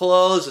us some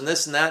clothes and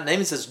this and that?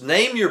 Naaman says,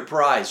 name your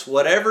price.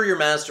 Whatever your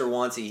master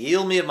wants. He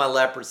healed me of my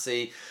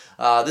leprosy.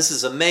 This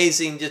is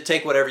amazing. Just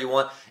take whatever you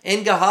want.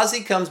 And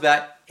Gehazi comes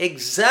back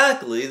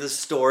exactly the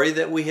story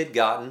that we had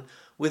gotten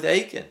with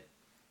Achan.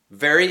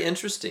 Very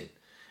interesting.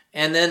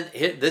 And then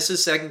this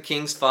is 2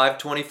 Kings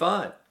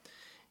 5:25.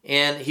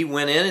 And he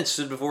went in and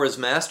stood before his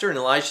master, and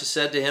Elisha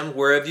said to him,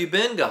 where have you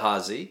been,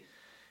 Gehazi?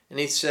 And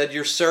he said,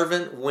 your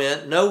servant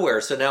went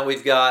nowhere. So now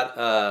we've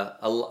got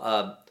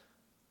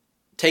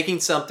taking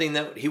something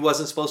that he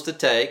wasn't supposed to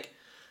take.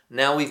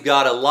 Now we've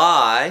got a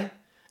lie,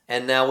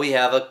 and now we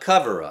have a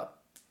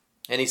cover-up.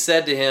 And he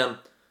said to him,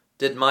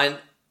 did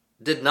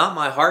not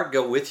my heart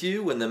go with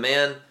you when the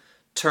man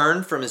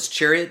turned from his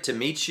chariot to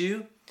meet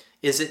you?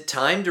 Is it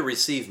time to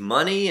receive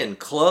money and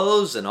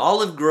clothes and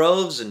olive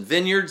groves and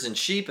vineyards and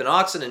sheep and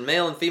oxen and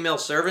male and female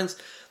servants?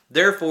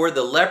 Therefore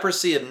the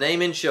leprosy of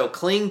Naaman shall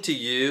cling to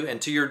you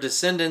and to your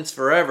descendants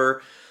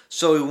forever.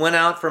 So he went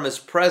out from his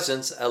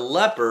presence a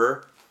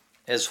leper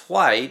as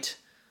white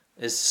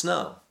as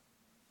snow.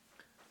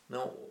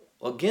 Now,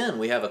 again,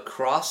 we have a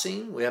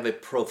crossing, we have a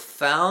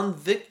profound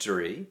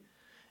victory,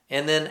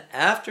 and then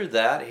after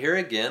that, here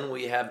again,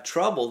 we have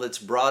trouble that's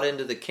brought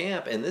into the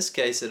camp. In this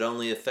case, it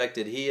only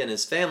affected he and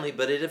his family,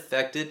 but it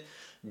affected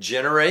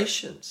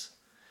generations.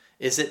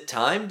 Is it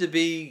time to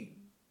be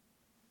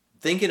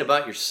thinking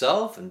about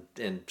yourself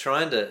and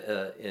trying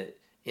to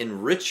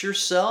enrich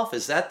yourself?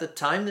 Is that the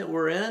time that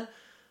we're in?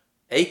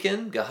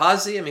 Achan,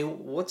 Gehazi,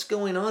 what's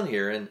going on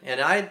here?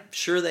 And I'm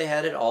sure they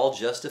had it all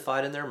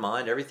justified in their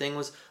mind. Everything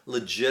was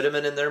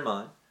legitimate in their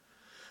mind.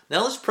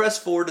 Now let's press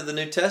forward to the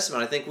New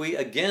Testament. I think we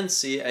again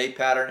see a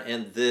pattern,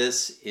 and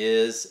this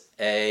is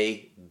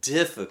a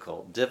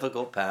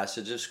difficult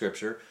passage of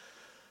Scripture.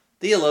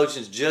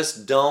 Theologians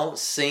just don't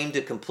seem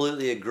to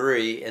completely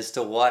agree as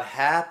to what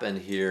happened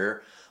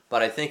here,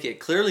 but I think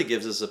it clearly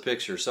gives us a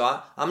picture. So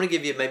I'm going to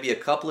give you maybe a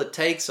couple of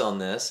takes on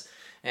this,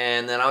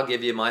 and then I'll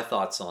give you my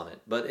thoughts on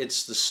it. But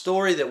it's the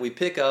story that we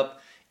pick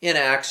up in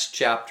Acts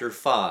chapter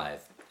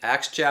 5.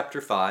 Acts chapter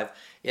 5.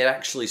 It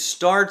actually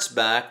starts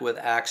back with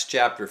Acts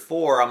chapter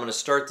 4. I'm going to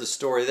start the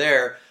story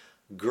there.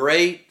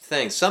 Great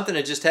thing. Something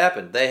had just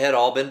happened. They had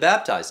all been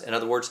baptized. In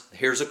other words,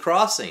 here's a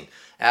crossing.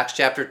 Acts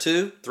chapter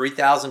 2,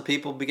 3,000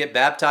 people get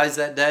baptized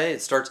that day.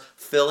 It starts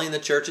filling the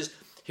churches.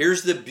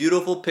 Here's the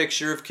beautiful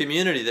picture of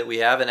community that we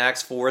have in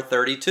Acts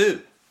 4:32.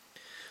 It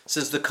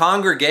says, the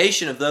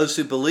congregation of those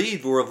who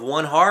believed were of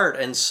one heart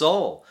and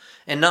soul,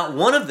 and not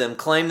one of them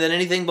claimed that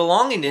anything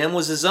belonging to him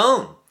was his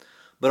own,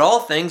 but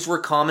all things were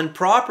common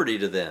property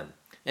to them.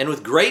 And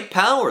with great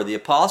power the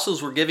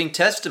apostles were giving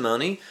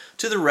testimony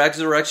to the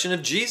resurrection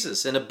of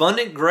Jesus, and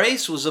abundant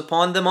grace was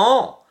upon them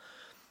all.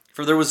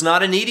 For there was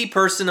not a needy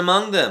person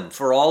among them,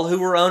 for all who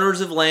were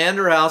owners of land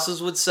or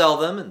houses would sell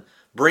them, and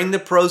bring the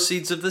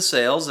proceeds of the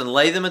sales, and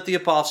lay them at the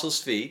apostles'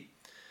 feet,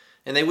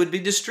 and they would be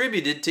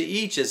distributed to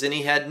each as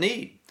any had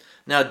need.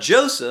 Now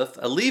Joseph,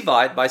 a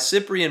Levite by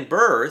Cyprian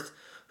birth,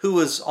 who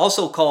was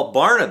also called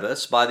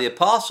Barnabas by the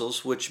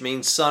apostles, which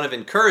means son of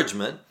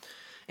encouragement,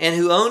 and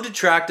who owned a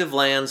tract of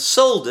land,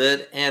 sold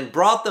it, and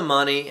brought the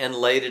money and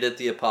laid it at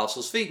the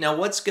apostles' feet. Now,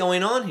 what's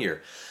going on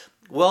here?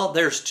 Well,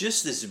 there's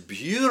just this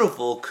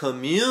beautiful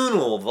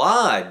communal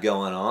vibe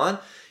going on.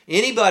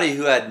 Anybody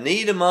who had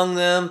need among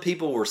them,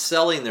 people were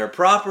selling their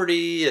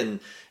property, and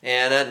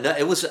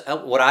it was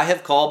what I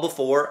have called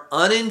before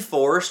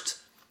unenforced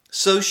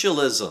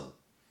socialism.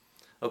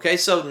 Okay,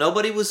 so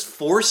nobody was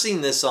forcing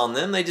this on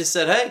them. They just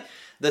said, hey,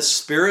 the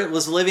Spirit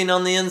was living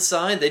on the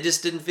inside. They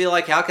just didn't feel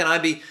like, how can I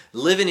be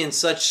living in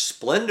such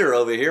splendor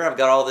over here? I've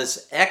got all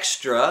this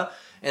extra.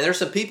 And there's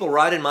some people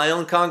right in my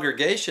own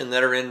congregation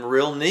that are in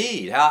real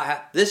need.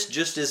 This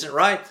just isn't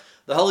right.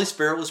 The Holy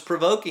Spirit was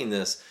provoking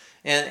this.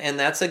 And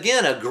that's,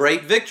 again, a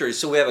great victory.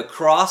 So we have a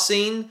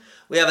crossing.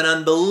 We have an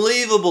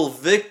unbelievable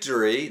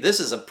victory. This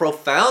is a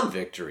profound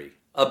victory.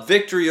 A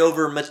victory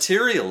over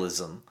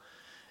materialism.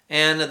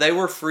 And they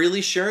were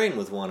freely sharing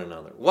with one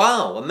another.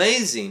 Wow,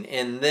 amazing.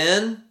 And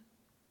then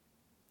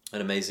an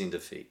amazing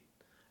defeat.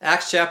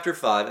 Acts chapter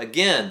 5,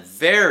 again,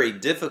 very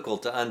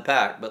difficult to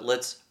unpack, but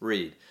let's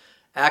read.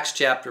 Acts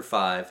chapter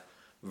 5,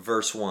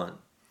 verse 1.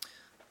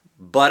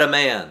 But a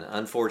man,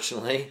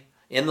 unfortunately,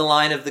 in the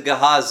line of the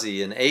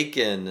Gehazi and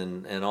Achan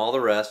and all the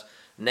rest,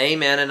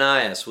 named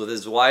Ananias with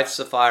his wife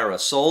Sapphira,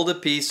 sold a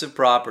piece of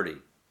property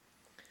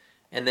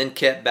and then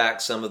kept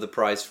back some of the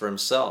price for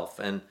himself.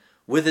 And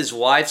with his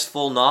wife's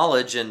full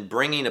knowledge and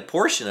bringing a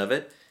portion of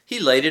it, he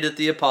laid it at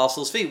the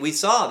apostles' feet. We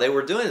saw they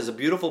were doing it as a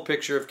beautiful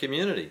picture of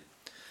community.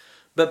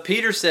 But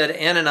Peter said,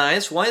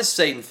 Ananias, why has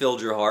Satan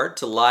filled your heart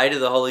to lie to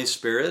the Holy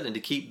Spirit and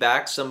to keep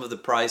back some of the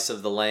price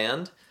of the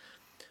land?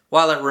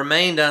 While it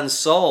remained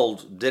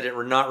unsold, did it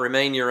not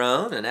remain your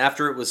own? And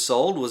after it was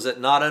sold, was it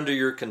not under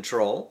your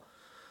control?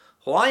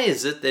 Why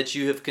is it that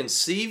you have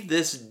conceived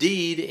this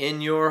deed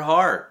in your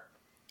heart?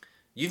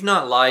 You've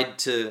not lied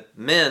to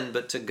men,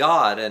 but to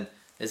God. And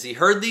as he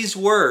heard these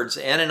words,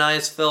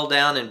 Ananias fell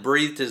down and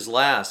breathed his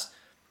last.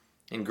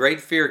 And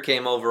great fear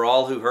came over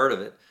all who heard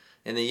of it.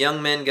 And the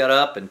young men got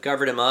up and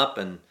covered him up,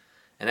 and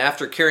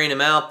after carrying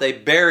him out, they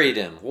buried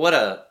him. What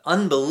an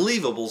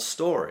unbelievable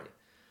story.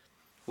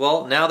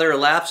 Well, now there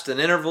elapsed an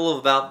interval of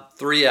about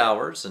 3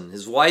 hours, and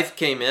his wife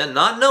came in,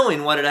 not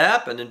knowing what had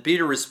happened. And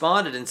Peter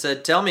responded and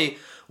said, tell me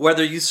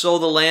whether you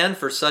sold the land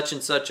for such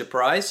and such a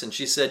price. And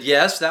she said,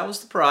 yes, that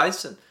was the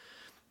price. And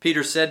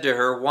Peter said to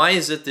her, why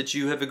is it that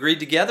you have agreed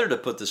together to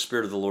put the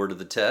Spirit of the Lord to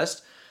the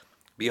test?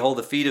 Behold,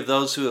 the feet of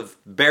those who have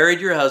buried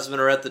your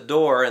husband are at the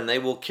door, and they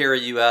will carry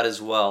you out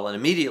as well. And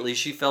immediately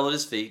she fell at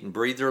his feet and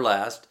breathed her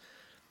last.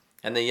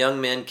 And the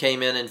young men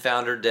came in and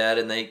found her dead,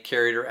 and they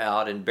carried her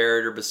out and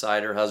buried her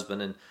beside her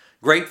husband. And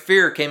great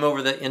fear came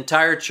over the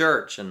entire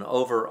church and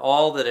over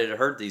all that had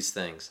heard these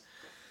things.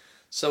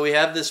 So we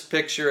have this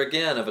picture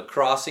again of a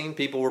crossing.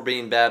 People were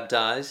being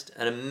baptized.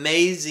 An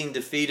amazing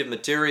defeat of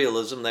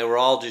materialism. They were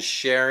all just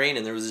sharing,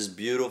 and there was this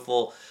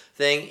beautiful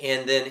thing.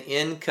 And then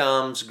in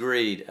comes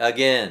greed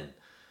again.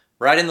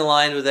 Right in the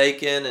line with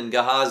Achan and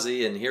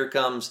Gehazi, and here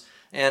comes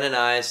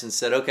Ananias and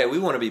said, okay, we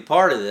want to be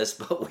part of this,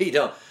 but we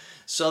don't.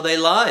 So they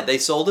lied. They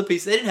sold a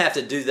piece. They didn't have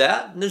to do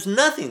that. There's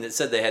nothing that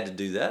said they had to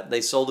do that.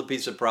 They sold a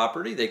piece of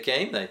property. They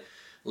came. They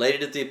laid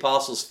it at the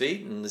apostles'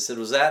 feet, and they said,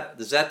 is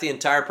that the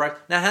entire price?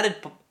 Now,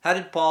 how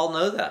did Paul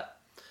know that?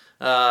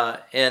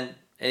 And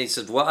he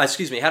said, well,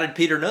 excuse me, how did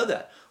Peter know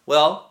that?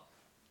 Well,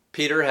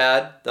 Peter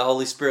had the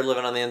Holy Spirit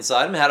living on the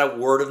inside of him, had a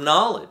word of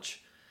knowledge.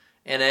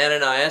 And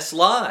Ananias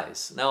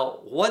lies. Now,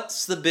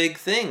 what's the big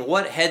thing?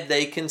 What had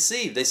they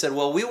conceived? They said,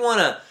 well, we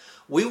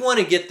want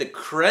to get the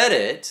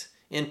credit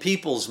in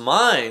people's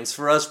minds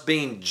for us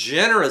being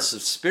generous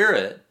of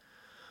spirit,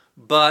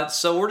 But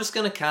so we're just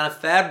going to kind of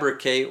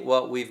fabricate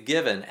what we've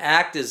given,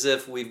 act as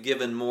if we've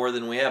given more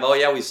than we have. Oh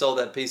yeah, we sold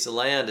that piece of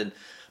land,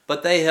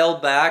 but they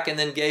held back and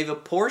then gave a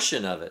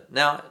portion of it.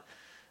 Now,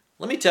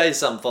 let me tell you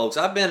something, folks.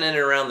 I've been in and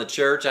around the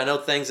church. I know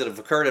things that have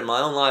occurred in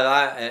my own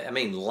life. I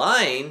mean,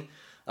 lying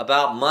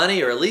about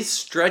money, or at least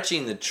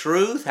stretching the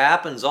truth,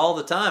 happens all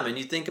the time. And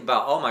you think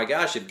about, oh my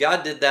gosh, if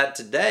God did that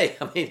today,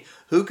 I mean,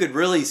 who could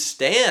really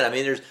stand? I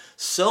mean, there's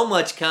so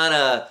much kind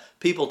of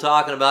people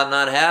talking about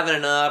not having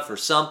enough or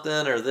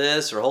something or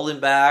this or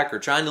holding back or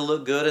trying to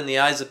look good in the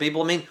eyes of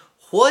people. I mean,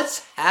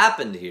 what's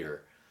happened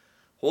here?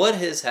 What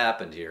has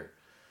happened here?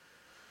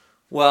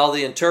 Well,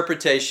 the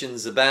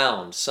interpretations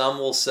abound. Some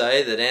will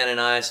say that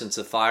Ananias and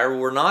Sapphira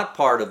were not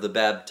part of the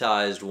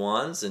baptized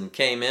ones and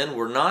came in,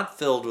 were not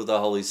filled with the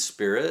Holy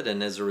Spirit,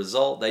 and as a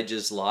result, they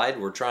just lied.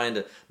 Were trying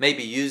to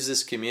maybe use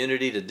this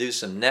community to do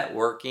some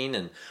networking,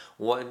 and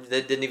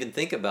they didn't even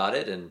think about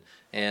it.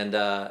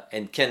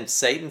 And can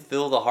Satan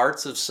fill the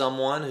hearts of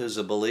someone who's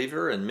a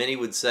believer? And many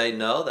would say,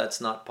 no,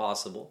 that's not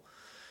possible.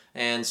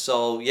 And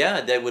so,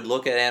 yeah, they would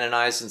look at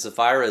Ananias and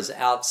Sapphira as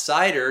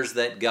outsiders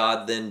that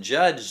God then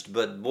judged.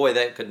 But boy,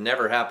 that could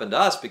never happen to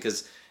us,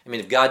 because, I mean,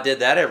 if God did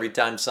that every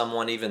time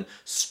someone even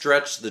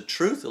stretched the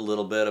truth a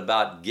little bit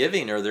about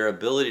giving or their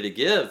ability to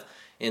give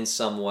in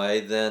some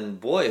way, then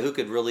boy, who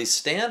could really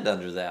stand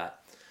under that?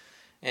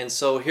 And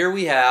so here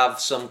we have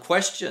some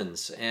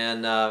questions.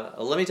 And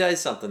let me tell you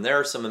something. There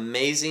are some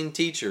amazing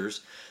teachers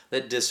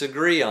that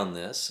disagree on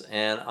this,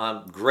 and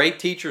great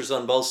teachers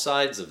on both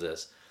sides of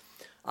this.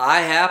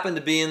 I happen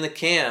to be in the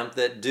camp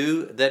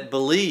that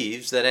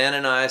believes that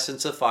Ananias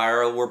and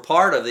Sapphira were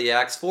part of the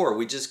Acts 4.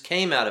 We just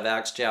came out of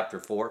Acts chapter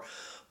 4,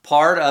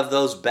 part of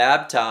those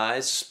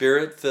baptized,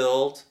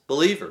 Spirit-filled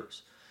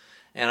believers.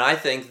 And I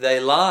think they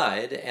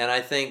lied, and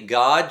I think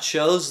God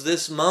chose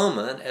this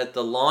moment at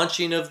the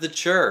launching of the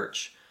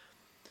church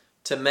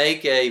to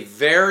make a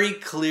very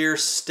clear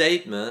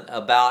statement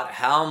about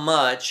how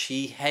much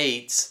He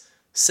hates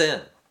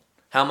sin.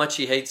 How much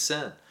He hates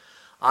sin.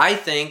 I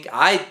think,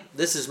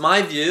 this is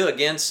my view,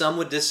 again, some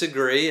would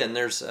disagree, and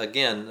there's,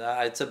 again,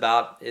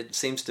 it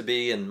seems to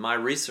be in my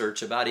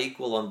research about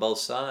equal on both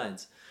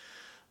sides.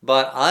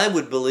 But I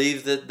would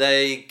believe that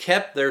they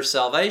kept their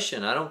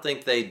salvation. I don't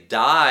think they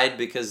died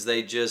because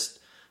they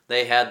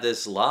had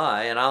this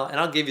lie, and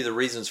I'll give you the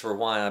reasons for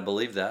why I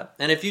believe that.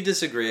 And if you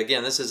disagree,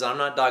 again, I'm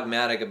not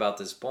dogmatic about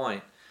this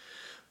point.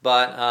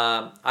 But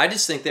I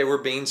just think they were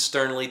being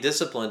sternly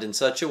disciplined in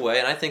such a way,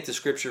 and I think the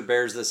Scripture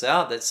bears this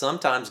out, that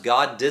sometimes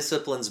God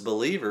disciplines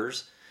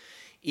believers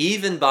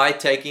even by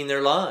taking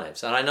their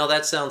lives. And I know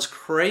that sounds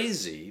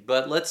crazy,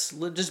 but let's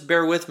just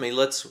bear with me.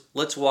 Let's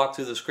walk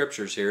through the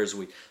Scriptures here as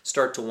we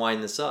start to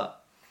wind this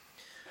up.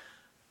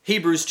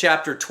 Hebrews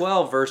chapter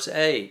 12, verse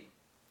 8.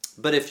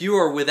 But if you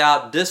are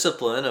without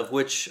discipline, of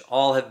which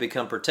all have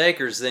become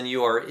partakers, then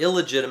you are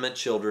illegitimate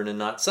children and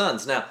not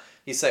sons. Now,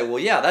 you say, well,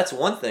 yeah, that's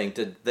one thing,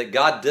 that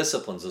God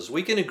disciplines us.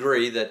 We can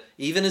agree that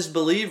even as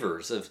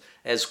believers,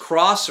 as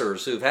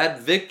crossers who've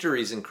had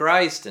victories in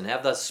Christ and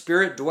have the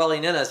Spirit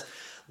dwelling in us,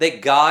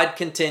 that God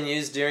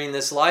continues during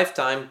this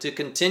lifetime to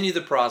continue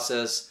the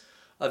process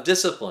of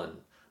discipline.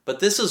 But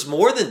this is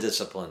more than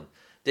discipline.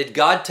 Did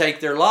God take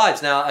their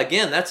lives? Now,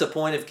 again, that's a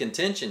point of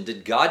contention.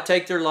 Did God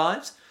take their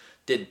lives?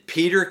 Did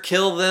Peter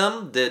kill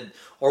them?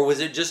 Or was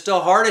it just a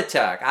heart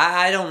attack?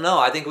 I don't know.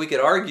 I think we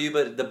could argue,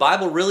 but the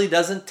Bible really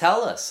doesn't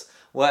tell us.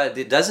 Well,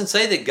 it doesn't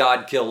say that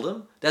God killed him.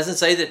 It doesn't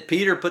say that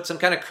Peter put some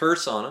kind of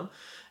curse on him.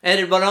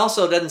 But it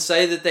also doesn't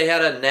say that they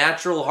had a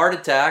natural heart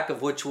attack,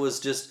 of which was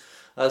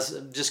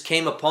just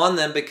came upon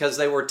them because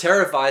they were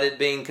terrified at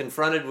being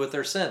confronted with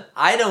their sin.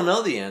 I don't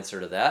know the answer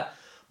to that,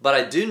 but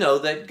I do know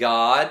that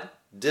God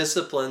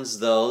disciplines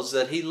those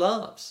that He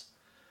loves.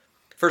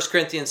 1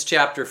 Corinthians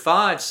chapter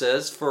 5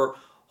 says, "For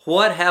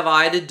what have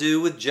I to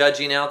do with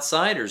judging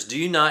outsiders? Do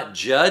you not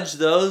judge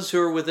those who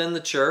are within the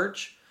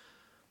church?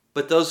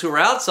 But those who are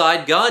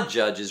outside, God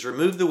judges.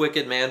 Remove the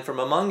wicked man from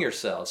among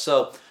yourselves."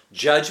 So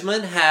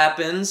judgment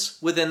happens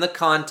within the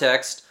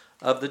context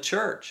of the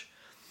church.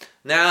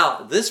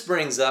 Now, this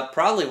brings up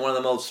probably one of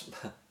the most,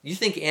 you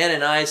think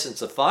Ananias and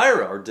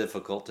Sapphira are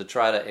difficult to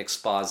try to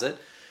exposit.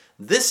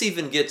 This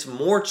even gets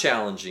more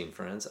challenging,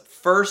 friends.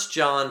 1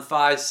 John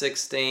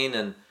 5:16,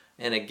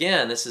 and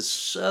again, this is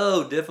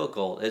so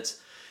difficult. It's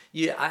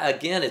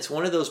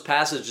one of those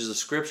passages of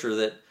Scripture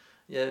that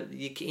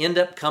you end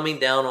up coming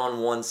down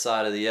on one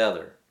side or the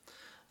other.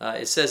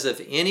 It says,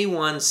 if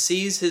anyone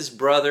sees his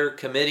brother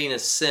committing a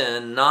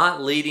sin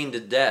not leading to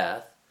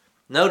death,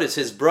 notice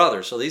his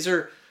brother, so these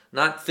are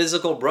not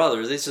physical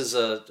brothers, this is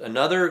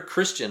another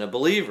Christian, a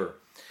believer,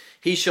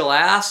 he shall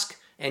ask,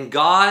 and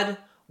God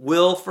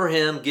will for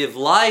him give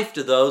life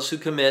to those who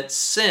commit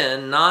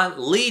sin not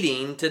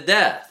leading to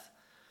death.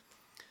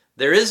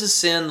 There is a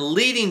sin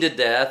leading to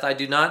death. I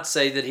do not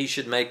say that he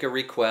should make a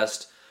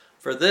request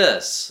for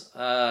this.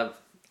 I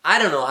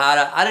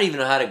don't even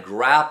know how to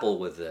grapple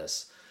with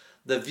this.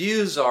 The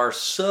views are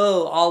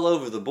so all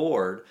over the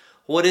board.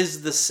 What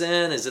is the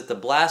sin? Is it the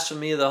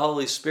blasphemy of the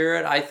Holy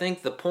Spirit? I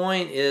think the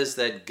point is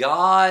that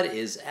God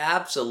is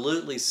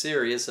absolutely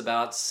serious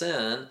about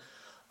sin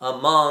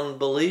among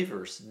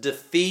believers.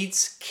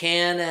 Defeats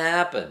can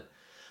happen.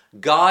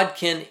 God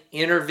can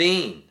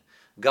intervene.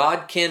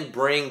 God can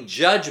bring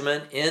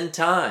judgment in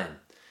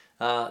time.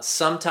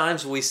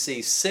 Sometimes we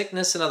see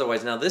sickness and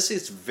otherwise. Now, this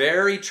is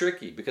very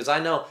tricky because I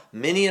know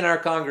many in our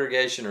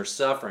congregation are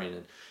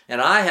suffering,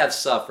 and I have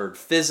suffered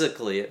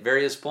physically at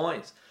various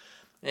points.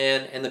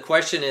 And the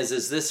question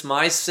is this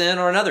my sin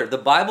or another? The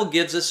Bible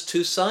gives us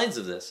two signs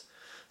of this.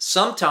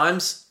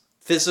 Sometimes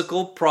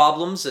physical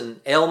problems and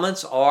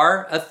ailments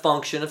are a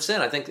function of sin.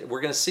 I think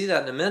we're going to see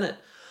that in a minute.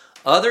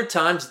 Other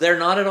times, they're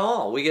not at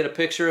all. We get a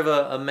picture of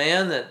a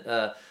man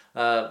that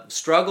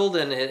struggled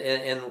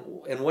in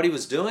what he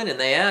was doing, and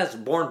they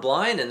asked, born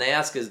blind, and they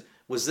asked,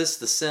 was this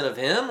the sin of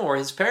him or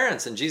his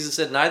parents? And Jesus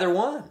said, neither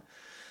one.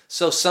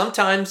 So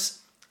sometimes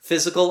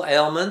physical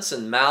ailments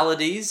and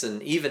maladies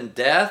and even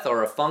death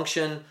are a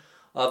function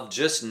of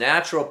just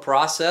natural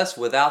process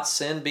without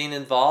sin being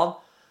involved.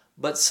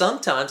 But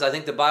sometimes, I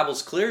think the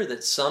Bible's clear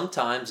that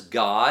sometimes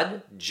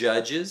God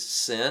judges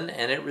sin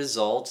and it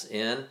results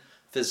in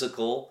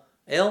physical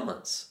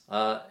ailments.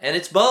 And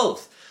it's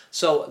both.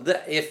 So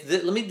let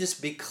me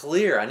just be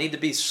clear. I need to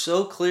be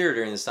so clear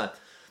during this time.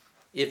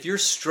 If you're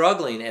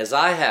struggling, as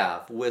I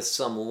have, with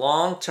some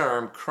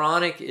long-term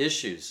chronic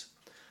issues,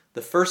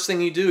 the first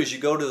thing you do is you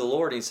go to the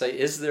Lord and you say,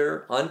 is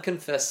there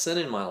unconfessed sin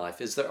in my life?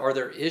 Are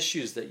there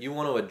issues that you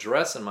want to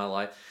address in my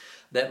life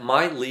that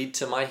might lead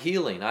to my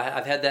healing?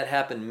 I've had that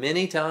happen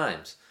many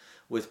times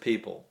with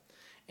people.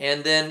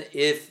 And then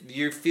if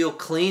you feel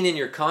clean in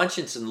your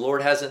conscience and the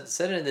Lord hasn't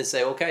said it, then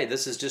say, okay,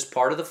 this is just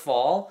part of the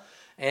fall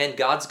and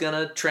God's going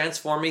to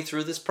transform me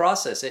through this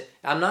process.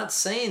 I'm not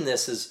saying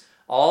this is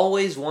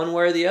always one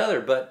way or the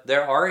other, but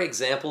there are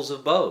examples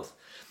of both.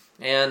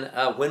 And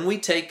when we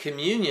take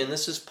communion,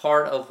 this is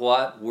part of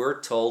what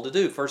we're told to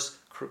do. 1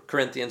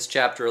 Corinthians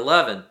chapter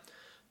 11,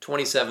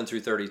 27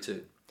 through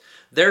 32.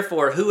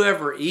 Therefore,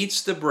 whoever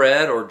eats the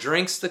bread or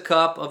drinks the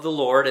cup of the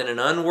Lord in an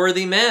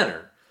unworthy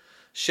manner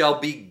shall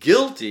be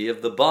guilty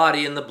of the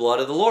body and the blood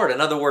of the Lord. In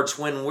other words,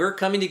 when we're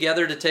coming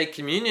together to take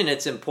communion,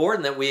 it's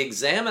important that we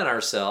examine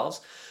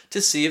ourselves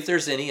to see if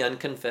there's any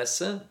unconfessed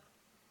sin.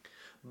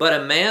 But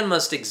a man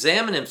must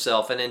examine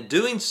himself, and in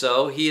doing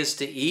so, he is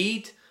to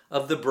eat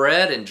of the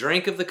bread and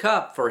drink of the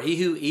cup. For he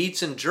who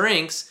eats and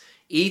drinks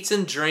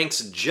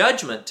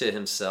judgment to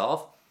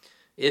himself,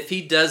 if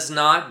he does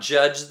not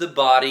judge the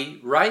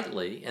body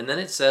rightly. And then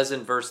it says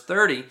in verse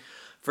 30,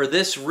 for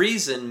this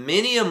reason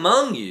many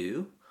among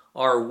you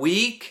are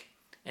weak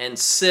and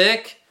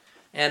sick,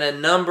 and a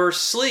number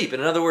sleep.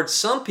 In other words,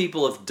 some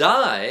people have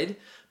died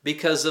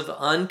because of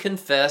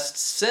unconfessed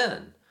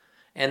sin.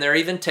 And they're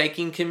even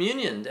taking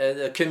communion.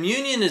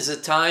 Communion is a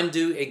time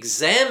to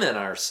examine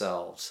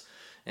ourselves.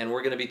 And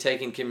we're going to be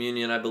taking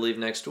communion, I believe,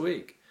 next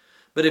week.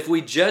 But if we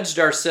judged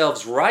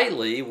ourselves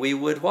rightly, we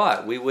would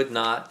what? We would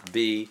not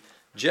be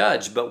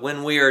judged. But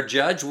when we are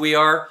judged, we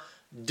are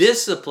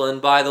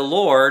disciplined by the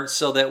Lord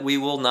so that we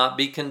will not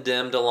be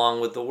condemned along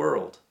with the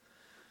world.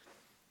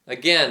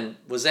 Again,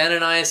 was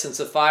Ananias and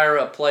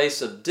Sapphira a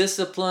place of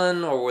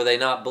discipline, or were they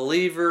not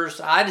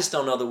believers? I just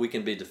don't know that we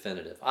can be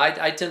definitive.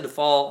 I tend to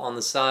fall on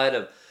the side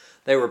of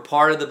they were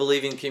part of the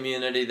believing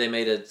community. They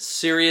made a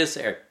serious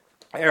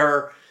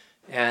error,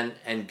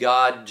 and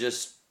God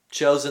just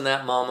chose in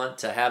that moment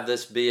to have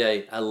this be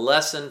a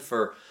lesson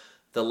for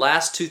the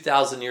last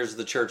 2,000 years of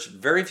the church.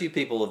 Very few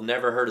people have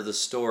never heard of the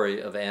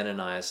story of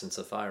Ananias and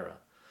Sapphira.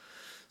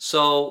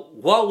 So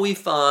what we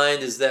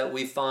find is that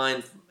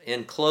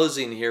in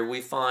closing here,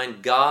 we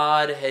find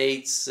God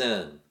hates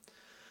sin.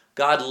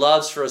 God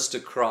loves for us to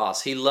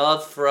cross. He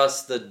loves for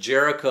us the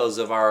Jerichos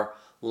of our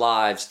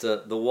lives,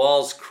 the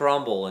walls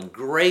crumble and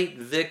great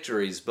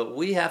victories, but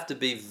we have to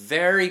be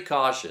very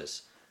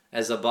cautious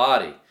as a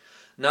body,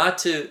 not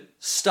to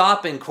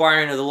stop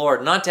inquiring of the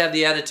Lord, not to have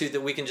the attitude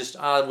that we can just,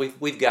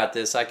 we've got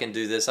this, I can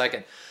do this,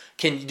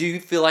 do you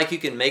feel like you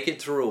can make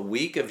it through a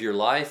week of your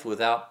life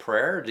without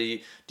prayer? Do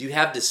you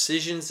have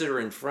decisions that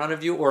are in front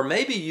of you? Or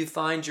maybe you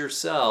find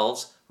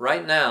yourselves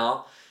right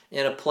now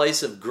in a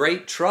place of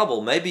great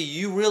trouble. Maybe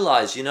you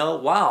realize,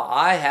 wow,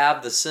 I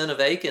have the sin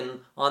of Achan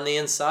on the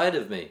inside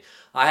of me.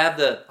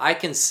 I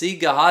can see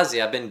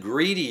Gehazi. I've been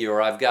greedy,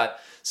 or I've got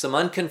some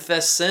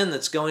unconfessed sin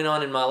that's going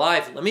on in my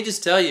life. Let me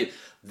just tell you,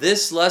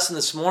 this lesson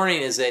this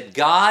morning is that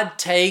God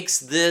takes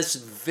this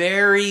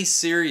very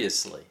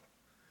seriously.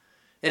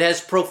 It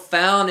has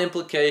profound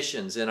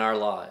implications in our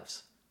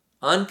lives.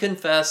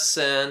 Unconfessed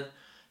sin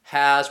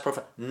has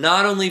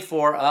not only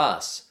for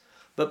us,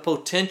 but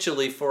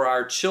potentially for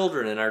our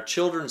children and our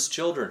children's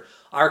children,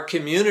 our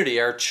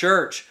community, our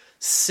church.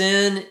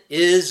 Sin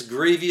is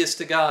grievous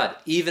to God,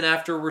 even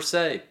after we're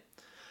saved.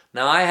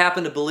 Now, I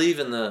happen to believe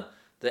in the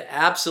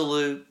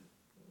absolute,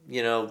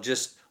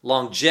 just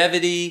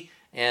longevity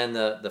and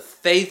the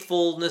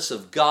faithfulness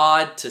of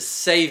God to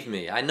save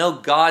me. I know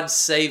God's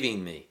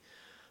saving me.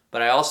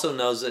 But I also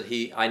know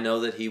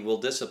that He will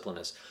discipline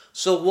us.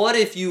 So what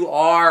if you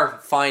are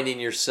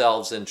finding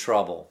yourselves in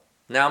trouble?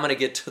 Now I'm going to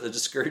get to the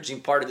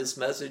discouraging part of this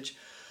message.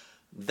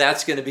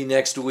 That's going to be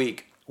next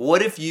week.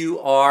 What if you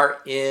are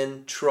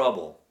in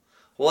trouble?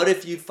 What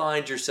if you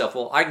find yourself,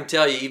 well, I can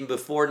tell you even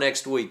before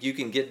next week, you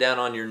can get down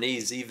on your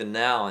knees even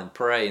now and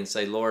pray and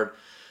say, Lord,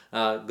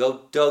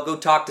 go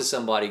talk to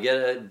somebody.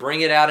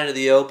 Bring it out into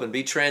the open.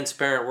 Be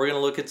transparent. We're going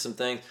to look at some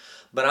things.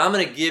 But I'm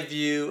going to give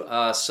you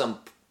some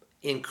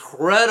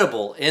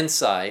incredible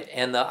insight,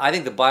 and I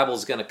think the Bible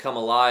is going to come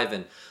alive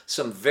in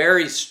some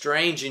very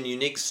strange and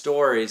unique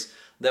stories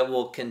that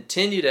will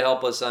continue to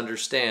help us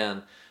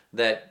understand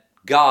that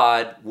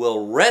God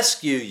will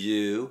rescue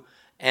you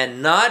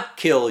and not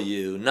kill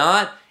you,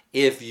 not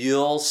if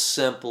you'll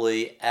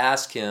simply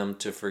ask Him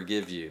to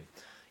forgive you.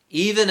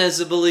 Even as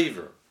a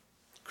believer,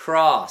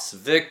 cross,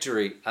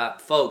 victory.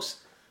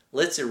 Folks,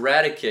 let's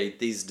eradicate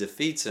these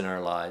defeats in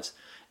our lives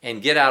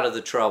and get out of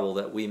the trouble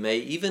that we may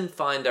even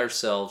find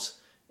ourselves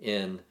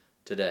in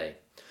today.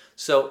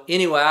 So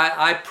anyway,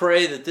 I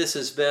pray that this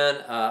has been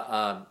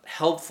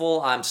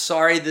helpful. I'm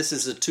sorry this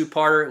is a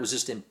two-parter. It was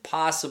just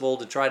impossible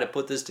to try to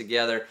put this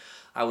together.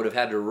 I would have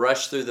had to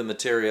rush through the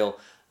material.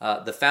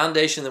 The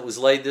foundation that was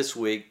laid this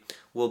week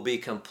will be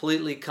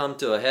completely come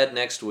to a head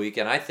next week,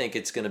 and I think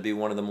it's going to be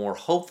one of the more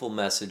hopeful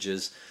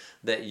messages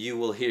that you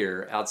will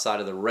hear outside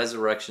of the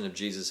resurrection of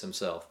Jesus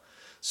Himself.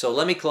 So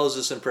let me close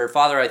this in prayer.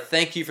 Father, I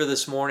thank You for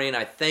this morning.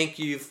 I thank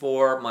You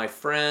for my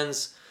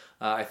friends.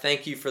 I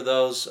thank You for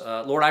those.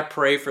 Lord, I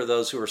pray for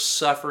those who are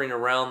suffering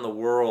around the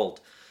world.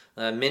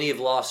 Many have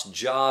lost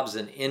jobs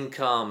and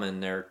income,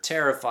 and they're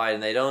terrified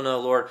and they don't know.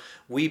 Lord,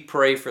 we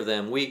pray for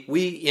them.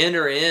 We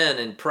enter in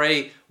and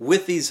pray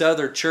with these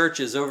other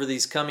churches over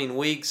these coming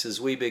weeks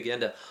as we begin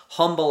to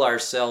humble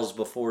ourselves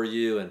before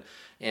You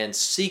and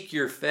seek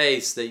Your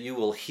face, that You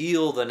will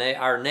heal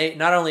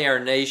not only our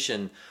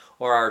nation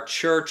or our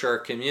church, our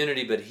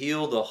community, but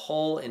heal the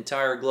whole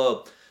entire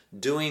globe,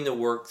 doing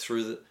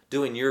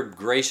Your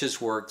gracious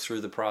work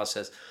through the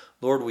process.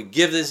 Lord, we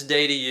give this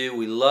day to You.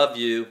 We love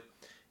You.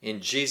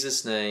 In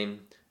Jesus' name,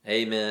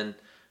 amen.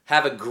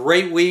 Have a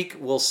great week.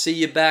 We'll see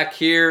you back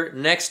here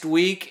next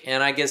week,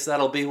 and I guess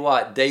that'll be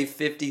what? Day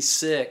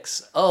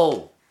 56.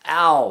 Oh,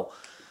 ow.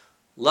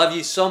 Love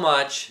you so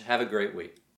much. Have a great week.